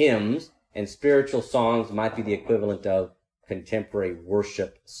 hymns, and spiritual songs might be the equivalent of contemporary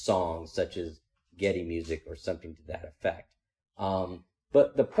worship songs, such as Getty music or something to that effect.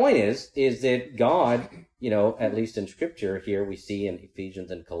 But the point is that God, at least in Scripture here, we see in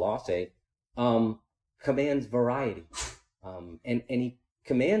Ephesians and Colossae, commands variety. And he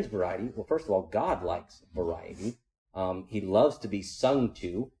commands variety. Well, first of all, God likes variety. He loves to be sung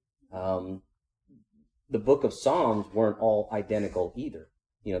to. The book of Psalms weren't all identical either.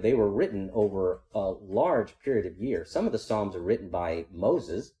 They were written over a large period of years. Some of the Psalms are written by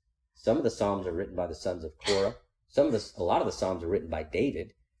Moses. Some of the Psalms are written by the sons of Korah. A lot of the Psalms are written by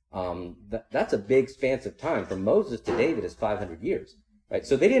David. That's a big span of time. From Moses to David is 500 years, right?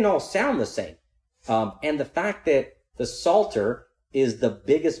 So they didn't all sound the same. And the fact that the Psalter is the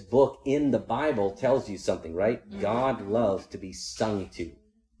biggest book in the Bible tells you something, right? Mm-hmm. God loves to be sung to.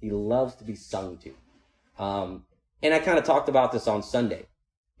 He loves to be sung to. And I kind of talked about this on Sunday.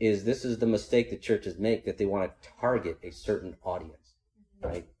 This is the mistake that churches make, that they want to target a certain audience,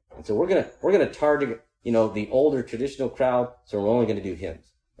 right? And so we're gonna target the older traditional crowd, so we're only going to do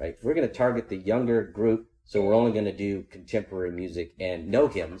hymns, right? We're going to target the younger group, so we're only going to do contemporary music and no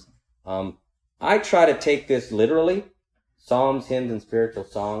hymns. I try to take this literally, psalms, hymns, and spiritual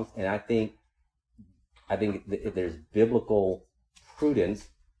songs, and I think there's biblical prudence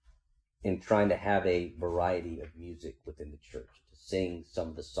in trying to have a variety of music within the church, to sing some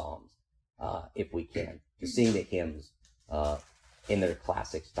of the psalms, if we can, to sing the hymns in their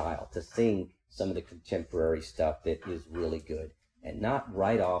classic style, to sing some of the contemporary stuff that is really good, and not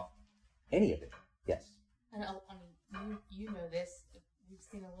write off any of it. Yes? And you know this. We've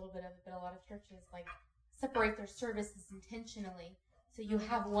seen a little bit of it, but a lot of churches separate their services intentionally So you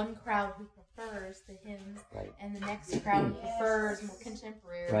have one crowd who prefers the hymns, Right. and the next crowd who prefers more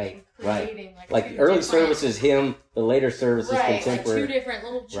contemporary. Right, and creating Like two the early different- service is hymn, the later service is right, like contemporary. two different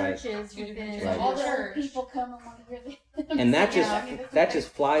little Right. churches within Right. All the the old church. people come and want to hear the And that just I mean, this is that like- just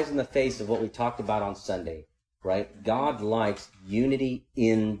flies in the face of what we talked about on Sunday, right? God likes unity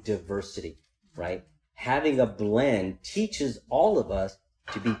in diversity, right? Having a blend teaches all of us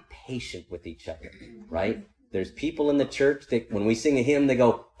to be patient with each other, right? There's people in the church that when we sing a hymn, they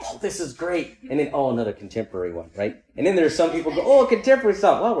go, "Oh, this is great," and then, "Oh, another contemporary one," right? And then there's some people go, "Oh, contemporary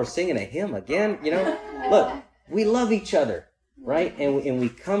song. Well, we're singing a hymn again," you know. Look, we love each other, right? And we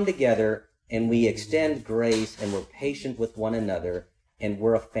come together and we extend grace and we're patient with one another and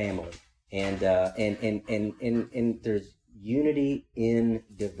we're a family. And there's unity in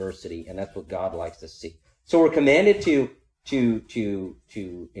diversity, and that's what God likes to see. So we're commanded to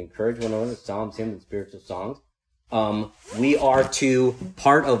encourage one another, psalms, hymns, and spiritual songs. We are to,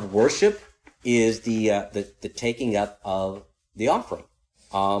 part of worship is the taking up of the offering.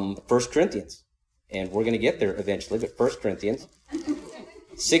 1 Corinthians. And we're going to get there eventually, but 1 Corinthians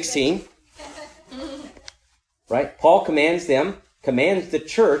 16, right? Paul commands the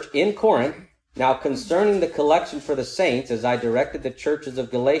church in Corinth, "Now concerning the collection for the saints, as I directed the churches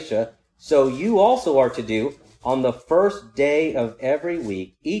of Galatia, so you also are to do. On the first day of every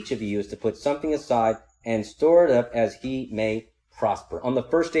week, each of you is to put something aside and store it up as he may prosper." On the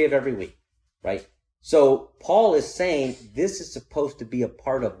first day of every week, right? So Paul is saying this is supposed to be a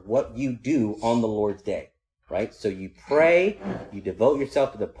part of what you do on the Lord's day, right? So you pray, you devote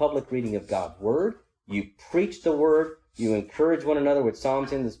yourself to the public reading of God's word, you preach the word, you encourage one another with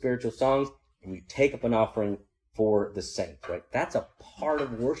psalms, hymns, and spiritual songs, and you take up an offering for the saints, right? That's a part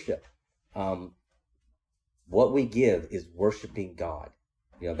of worship. What we give is worshiping God.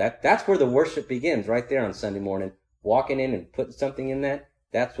 You know, that's where the worship begins, right there on Sunday morning. Walking in and putting something in that,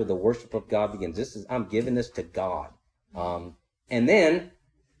 that's where the worship of God begins. I'm giving this to God. And then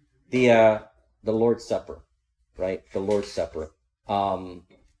the Lord's Supper, right? The Lord's Supper.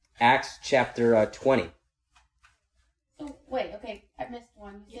 Acts chapter 20. So wait, okay, I missed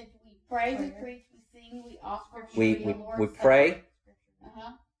one. You said we pray, we preach, we sing, we offer. We pray.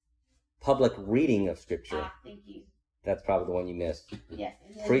 Uh-huh. Public reading of Scripture. Thank you. That's probably the one you missed. Yes.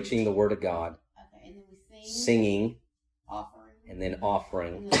 And then, Preaching the Word of God. Okay, and then we sing. Singing. Offering. And then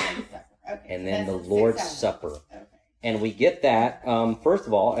offering. And then the Lord's Supper. Okay. And so then that's the six Lord's elements. Supper. Okay. And we get that, first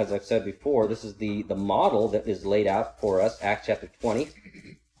of all, as I've said before, this is the model that is laid out for us, Acts chapter 20,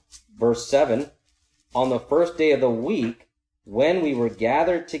 verse 7. On the first day of the week, when we were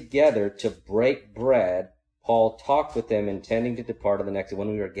gathered together to break bread, Paul talked with them, intending to depart on the next day.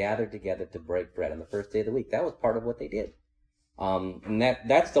 When we were gathered together to break bread on the first day of the week, that was part of what they did. And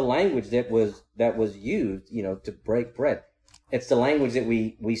that's the language that was used, you know, to break bread. It's the language that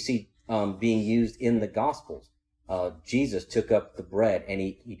we see being used in the Gospels. Jesus took up the bread and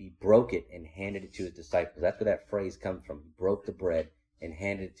he broke it and handed it to his disciples. That's where that phrase comes from. He broke the bread and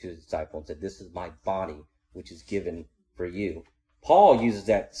handed it to his disciples and said, "This is my body, which is given for you." Paul uses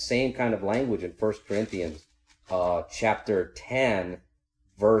that same kind of language in 1 Corinthians chapter 10,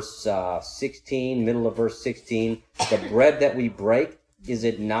 verse 16, middle of verse 16. The bread that we break, is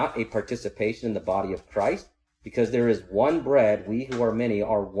it not a participation in the body of Christ? Because there is one bread, we who are many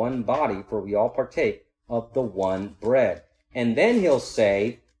are one body, for we all partake of the one bread. And then he'll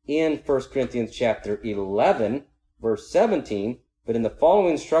say in 1 Corinthians chapter 11, verse 17, "But in the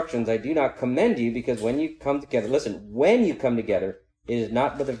following instructions I do not commend you, because when you come together," listen, when you come together, "it is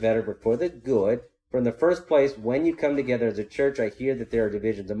not for the better, but for the good. For in the first place, when you come together as a church, I hear that there are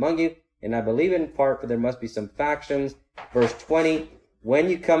divisions among you, and I believe in part, for there must be some factions." Verse 20, "When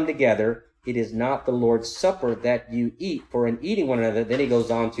you come together, it is not the Lord's Supper that you eat, for in eating one another," then he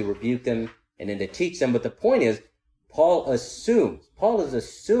goes on to rebuke them and then to teach them. But the point is, Paul is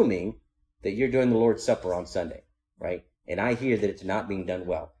assuming that you're doing the Lord's Supper on Sunday, right? And I hear that it's not being done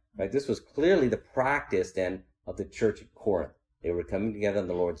well, right? This was clearly the practice then of the church at Corinth. They were coming together on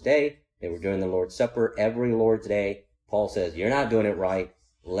the Lord's Day. They were doing the Lord's Supper every Lord's Day. Paul says, "You're not doing it right.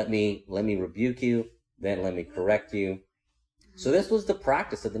 Let me rebuke you. Then let me correct you." So this was the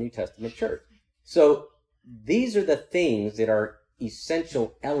practice of the New Testament church. So these are the things that are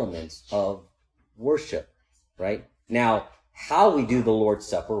essential elements of worship, right? Now, how we do the Lord's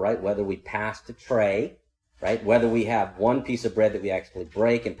Supper, right? Whether we pass the tray, right? Whether we have one piece of bread that we actually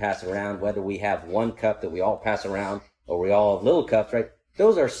break and pass it around, whether we have one cup that we all pass around, or we all have little cups, right?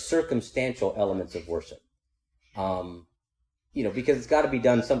 Those are circumstantial elements of worship. You know, because it's got to be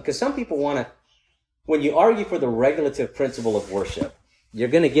done because some people want to, when you argue for the regulative principle of worship, you're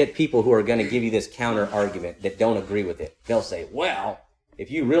going to get people who are going to give you this counter argument that don't agree with it. They'll say, well,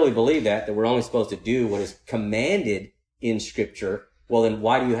 if you really believe that we're only supposed to do what is commanded in Scripture, well, then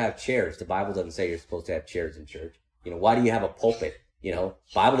why do you have chairs? The Bible doesn't say you're supposed to have chairs in church. Why do you have a pulpit?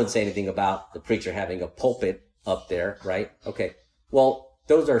 Bible doesn't say anything about the preacher having a pulpit up there, right? Okay. Well,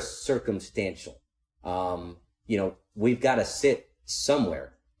 those are circumstantial. We've got to sit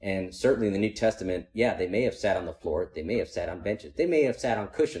somewhere. And certainly in the New Testament, yeah, they may have sat on the floor. They may have sat on benches. They may have sat on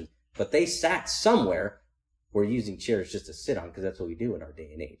cushions, but they sat somewhere. We're using chairs just to sit on because that's what we do in our day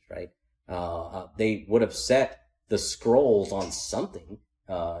and age, right? They would have set the scrolls on something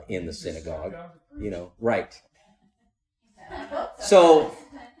in the synagogue, right? So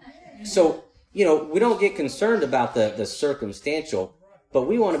we don't get concerned about the circumstantial, but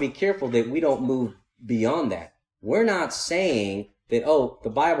we want to be careful that we don't move beyond that. We're not saying that, the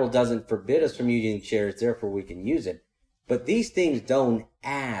Bible doesn't forbid us from using chairs, therefore we can use it. But these things don't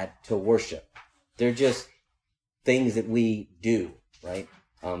add to worship. They're just things that we do, right?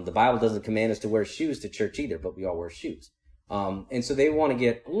 The Bible doesn't command us to wear shoes to church either, but we all wear shoes. And so they want to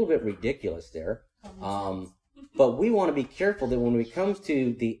get a little bit ridiculous there. But we want to be careful that when it comes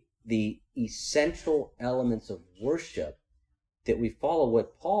to the essential elements of worship, that we follow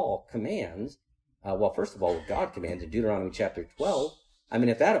what Paul commands. First of all, what God commands in Deuteronomy chapter 12.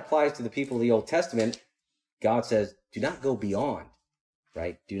 If that applies to the people of the Old Testament, God says, do not go beyond,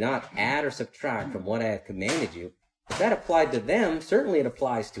 right? Do not add or subtract from what I have commanded you. If that applied to them, certainly it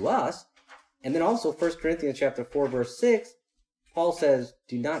applies to us. And then also 1 Corinthians chapter 4, verse 6, Paul says,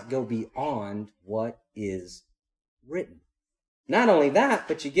 do not go beyond what is written. Not only that,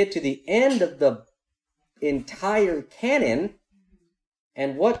 but you get to the end of the entire canon,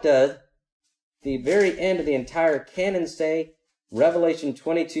 and what does the very end of the entire canon say? Revelation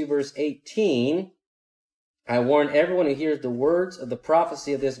 22, verse 18, I warn everyone who hears the words of the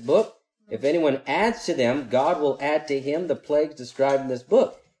prophecy of this book. If anyone adds to them, God will add to him the plagues described in this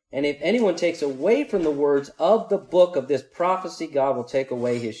book. And if anyone takes away from the words of the book of this prophecy, God will take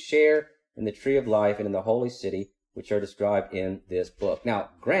away his share in the tree of life and in the holy city, which are described in this book. Now,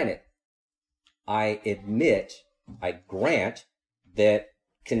 granted, I grant that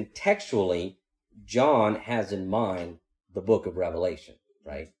contextually, John has in mind the book of Revelation,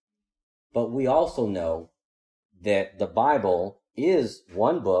 right? But we also know that the Bible is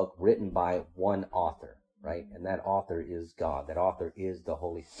one book written by one author, right? And that author is God. That author is the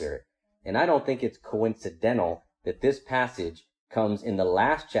Holy Spirit. And I don't think it's coincidental that this passage comes in the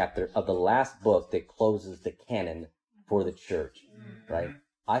last chapter of the last book that closes the canon for the church, right?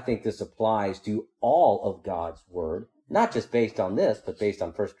 I think this applies to all of God's word, not just based on this, but based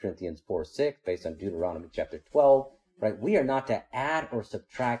on 1 Corinthians 4:6, based on Deuteronomy chapter 12, right? We are not to add or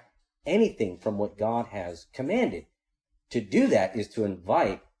subtract anything from what God has commanded. To do that is to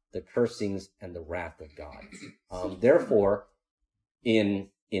invite the cursings and the wrath of God. Therefore, in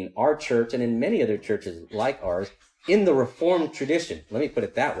our church and in many other churches like ours, in the Reformed tradition, let me put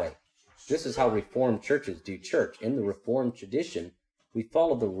it that way. This is how Reformed churches do church. In the Reformed tradition, we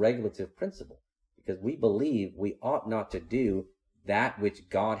follow the regulative principle because we believe we ought not to do that which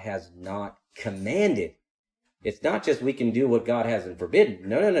God has not commanded. It's not just we can do what God hasn't forbidden.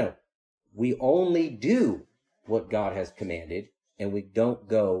 No. We only do what God has commanded, and we don't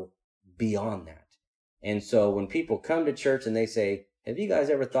go beyond that. And so when people come to church and they say, have you guys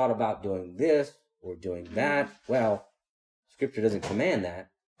ever thought about doing this or doing that? Well, Scripture doesn't command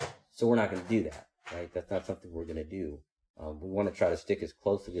that, so we're not going to do that, right? That's not something we're going to do. We want to try to stick as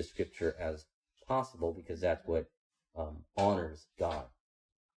close to the Scripture as possible because that's what honors God.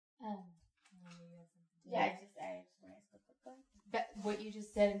 Yeah, I just want to ask a quick one. But what you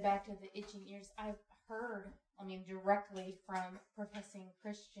just said, and back to the itching ears, I've heard, directly from professing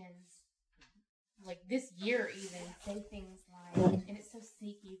Christians, like this year even, say things like, and it's so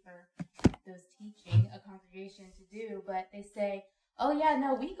sneaky for those teaching a congregation to do, but they say, oh yeah,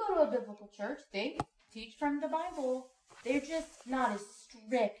 no, we go to a biblical church, they teach from the Bible. They're just not as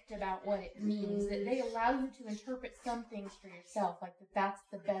strict about what it means. That they allow you to interpret some things for yourself. Like that's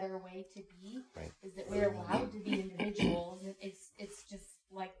the better way to be. Right. Is that we're allowed to be individuals. And it's just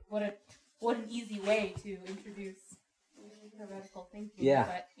like what an easy way to introduce heretical thinking.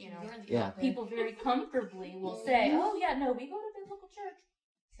 Yeah. But people very comfortably will say, "Oh yeah, no, we go to biblical church."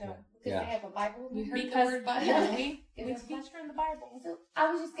 So because they have a Bible. We teach from the Bible. So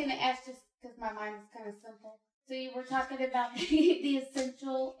I was just going to ask, just because my mind is kind of simple. So you were talking about the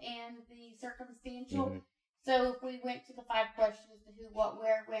essential and the circumstantial. Mm-hmm. So if we went to the 5 questions, the who, what,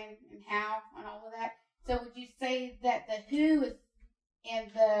 where, when, and how, and all of that. So would you say that the who is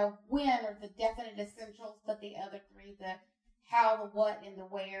and the when are the definite essentials, but the other 3, the how, the what, and the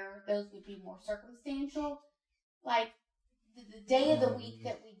where, those would be more circumstantial. Like the day of the week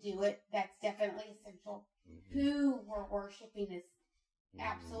that we do it, that's definitely essential. Who we're worshiping is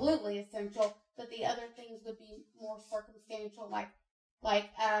absolutely essential, but the other things would be more circumstantial, like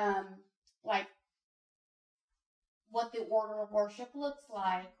what the order of worship looks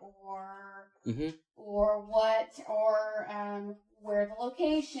like, or where the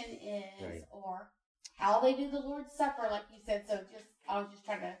location is, Right. or how they do the Lord's Supper, like you said. So I was just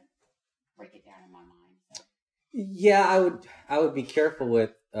trying to break it down in my mind. So. Yeah, I would be careful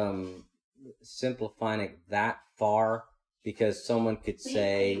with simplifying it that far, because someone could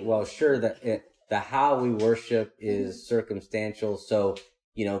say, well, sure, the how we worship is circumstantial. So,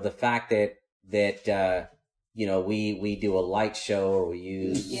 the fact that we do a light show, or we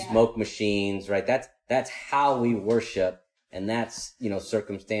use smoke machines, right? That's how we worship, and that's,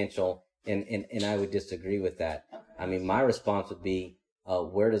 circumstantial. And I would disagree with that. Okay. I mean, my response would be,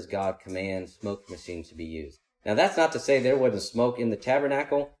 where does God command smoke machines to be used? Now, that's not to say there wasn't smoke in the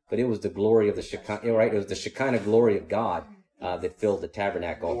tabernacle, but it was the glory of the Shekinah, right? It was the Shekinah glory of God that filled the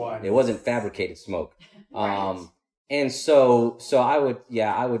tabernacle. It wasn't fabricated smoke. And so I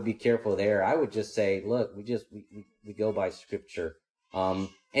would be careful there. I would just say, look, we go by Scripture. And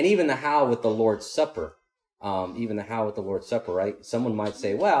even the how with the Lord's Supper, right? Someone might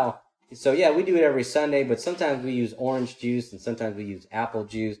say, well, so yeah, we do it every Sunday, but sometimes we use orange juice and sometimes we use apple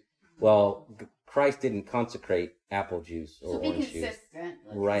juice. Well, Christ didn't consecrate apple juice or orange juice.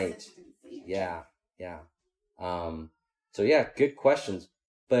 Right. Yeah. So yeah, good questions.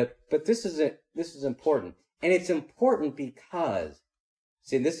 But this is important. And it's important because,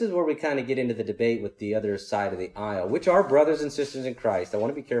 see, this is where we kind of get into the debate with the other side of the aisle, which are brothers and sisters in Christ. I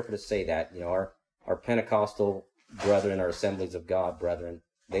want to be careful to say that. Our Pentecostal brethren, our Assemblies of God brethren,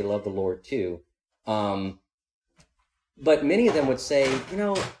 they love the Lord too. But many of them would say,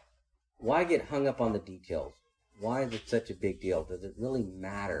 why get hung up on the details? Why is it such a big deal? Does it really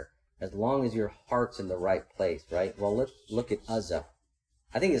matter? As long as your heart's in the right place, right? Well, let's look at Uzzah.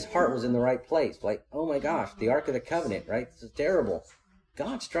 I think his heart was in the right place. Like, oh my gosh, the Ark of the Covenant, right? This is terrible.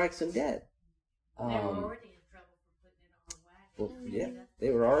 God strikes him dead. They were already in trouble for putting it on a wagon. Well, yeah,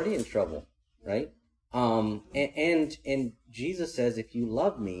 they were already in trouble, right? And Jesus says, if you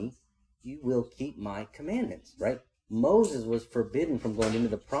love me, you will keep my commandments, right? Moses was forbidden from going into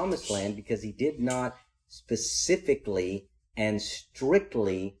the promised land because he did not specifically and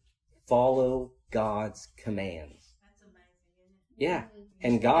strictly follow God's commands. That's amazing, isn't it? Yeah.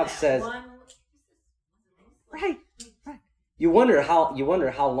 And God says, right. You wonder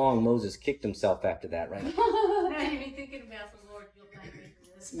how long Moses kicked himself after that, right? Now you be thinking about the Lord, you'll thank me for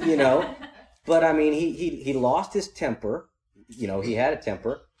this. But I mean, he lost his temper. He had a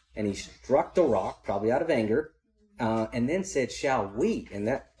temper, and he struck the rock, probably out of anger, and then said, "Shall we?" And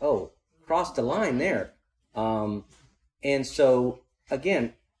that crossed the line there. And so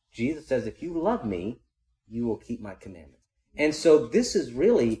again, Jesus says, "If you love me, you will keep my commandments." And so this is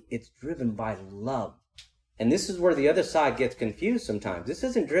really, it's driven by love. And this is where the other side gets confused sometimes. This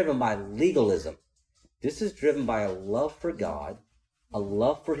isn't driven by legalism. This is driven by a love for God, a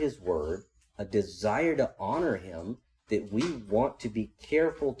love for his word, a desire to honor him, that we want to be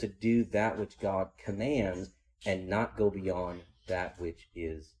careful to do that which God commands and not go beyond that which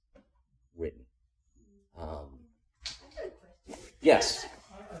is written. Yes.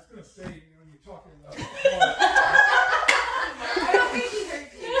 I was going to say, when you're talking about the heart, I don't think he heard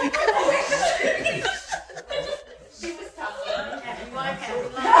you. She was talking. Happy life, happy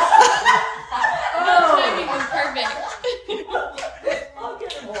life. Oh, timing was perfect. I'll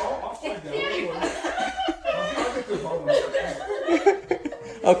get them all. I'll find out. I'll get those all.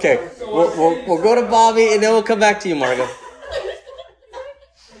 Okay, we'll go to Bobby, and then we'll come back to you, Margo.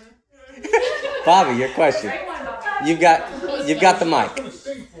 Bobby, your question. You've got the mic. I was going to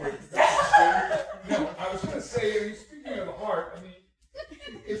sing for you. I was going to say, speaking of the heart, I mean,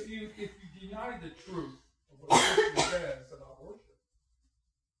 if you deny the truth of what Scripture says about worship,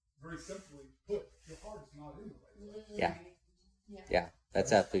 very simply put, your heart is not in the right place. Yeah,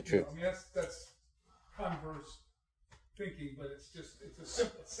 that's absolutely true. I mean, that's converse thinking, but it's a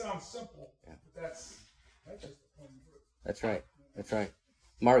simple. It sounds simple, but that's just the plain truth. That's right.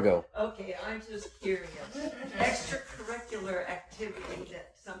 Margo. Okay, I'm just curious. Extracurricular activity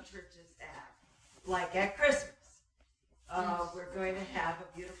that some churches have, like at Christmas, we're going to have a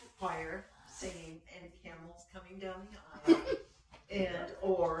beautiful choir singing and camels coming down the aisle,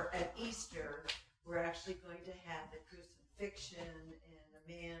 or at Easter, we're actually going to have the crucifixion and a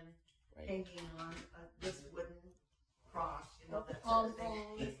man hanging on this wooden cross, that sort of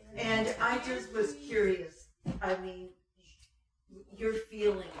thing. And I just was curious. I mean, your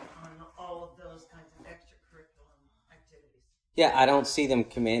feeling on all of those kinds of extracurricular activities? Yeah, I don't see them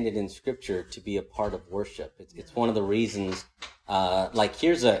commanded in Scripture to be a part of worship. It's one of the reasons. Like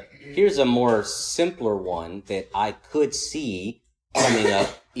here's a more simpler one that I could see coming up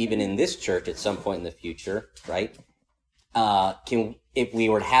even in this church at some point in the future, right? If we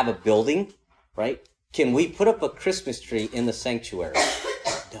were to have a building, right? Can we put up a Christmas tree in the sanctuary?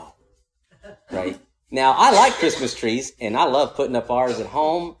 No, right? Now I like Christmas trees and I love putting up ours at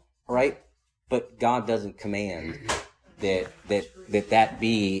home, right? But God doesn't command that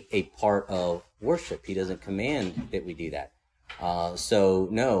be a part of worship. He doesn't command that we do that. So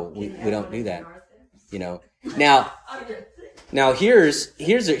no, we don't do that. You know. Now here's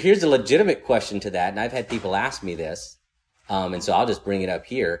a legitimate question to that, and I've had people ask me this, and so I'll just bring it up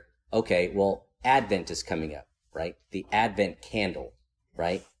here. Okay, well, Advent is coming up, right? The Advent candle,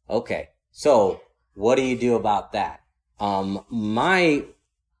 right? Okay, so what do you do about that? My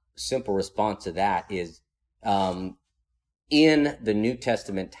simple response to that is, in the New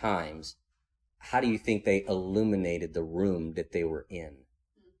Testament times, how do you think they illuminated the room that they were in?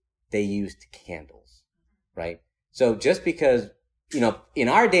 They used candles, right? So just because, in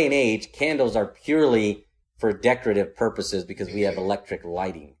our day and age, candles are purely for decorative purposes because we have electric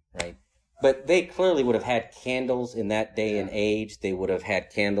lighting, right? But they clearly would have had candles in that day and age. They would have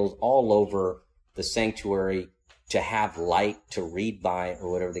had candles all over the sanctuary to have light to read by or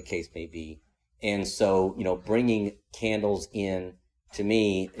whatever the case may be. And so, bringing candles in, to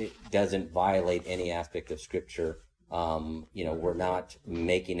me, it doesn't violate any aspect of Scripture. We're not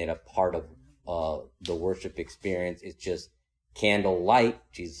making it a part of the worship experience. It's just candle light.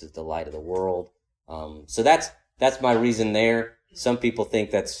 Jesus is the light of the world. So that's my reason there. Some people think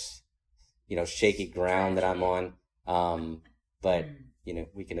that's, shaky ground that I'm on. But,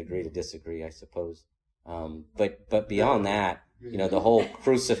 we can agree to disagree, I suppose. But beyond that, the whole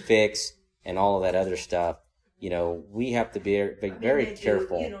crucifix and all of that other stuff, we have to be very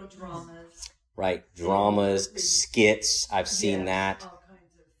careful. Dramas. Right. Dramas, skits. I've seen that. All kinds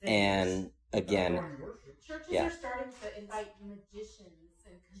of things. And again, Churches Yeah. are starting to invite magicians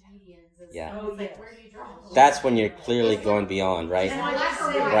and comedians. And Yeah. stuff. Oh, It's like, yes. where do you draw the line? that's when you're clearly going beyond, right? And I like to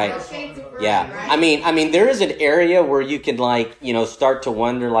say, Right. Shades of gray, Yeah. right? I mean, there is an area where you can start to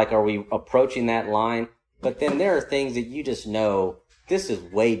wonder, are we approaching that line? But then there are things that you just know, this is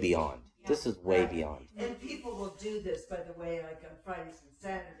way beyond. This is way beyond. And people will do this, by the way, like on Fridays and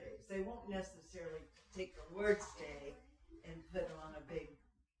Saturdays. They won't necessarily take the Lord's Day and put on a big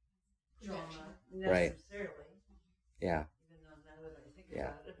drama Right. necessarily. Yeah. Even though now that I think Yeah.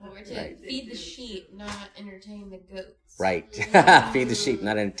 about it. Well, we're to Right. feed the sheep, not entertain the goats. Right. Feed the sheep,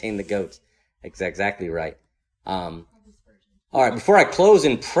 not entertain the goats. Exactly right. All right. Before I close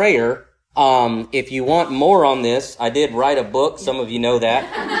in prayer, if you want more on this, I did write a book. Some of you know that.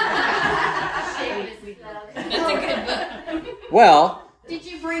 That's a good book. Well, Did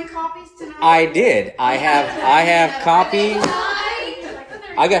you bring copies tonight? I did. I have copies.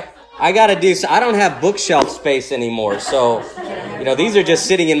 I got to do. I don't have bookshelf space anymore, so these are just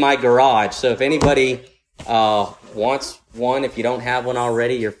sitting in my garage. So if anybody wants one, if you don't have one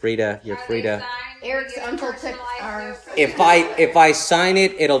already, you're free to. Eric's uncle took ours. If I sign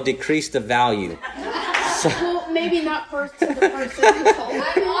it, it'll decrease the value. Well, maybe not first to the person who told me.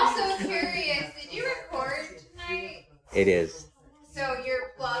 I'm also curious. Did you record tonight? It is. So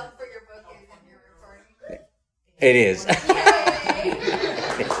your plug for your book is in your recording. It is. Yay.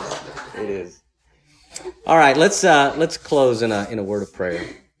 It is. All right, let's close in a word of prayer.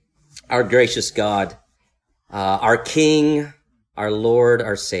 Our gracious God, our King, our Lord,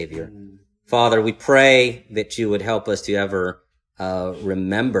 our Savior. Father, we pray that you would help us to ever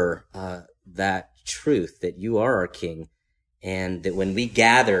remember that truth, that you are our King, and that when we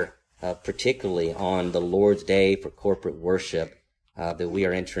gather, particularly on the Lord's Day for corporate worship, that we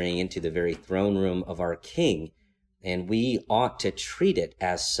are entering into the very throne room of our King, and we ought to treat it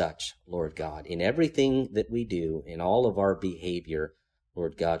as such, Lord God. In everything that we do, in all of our behavior,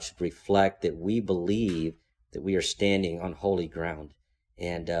 Lord God, should reflect that we believe that we are standing on holy ground.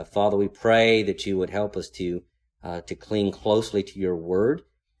 And Father, we pray that you would help us to cling closely to your word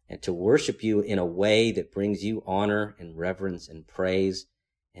and to worship you in a way that brings you honor and reverence and praise.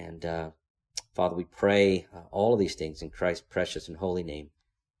 And Father, we pray all of these things in Christ's precious and holy name.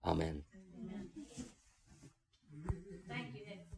 Amen.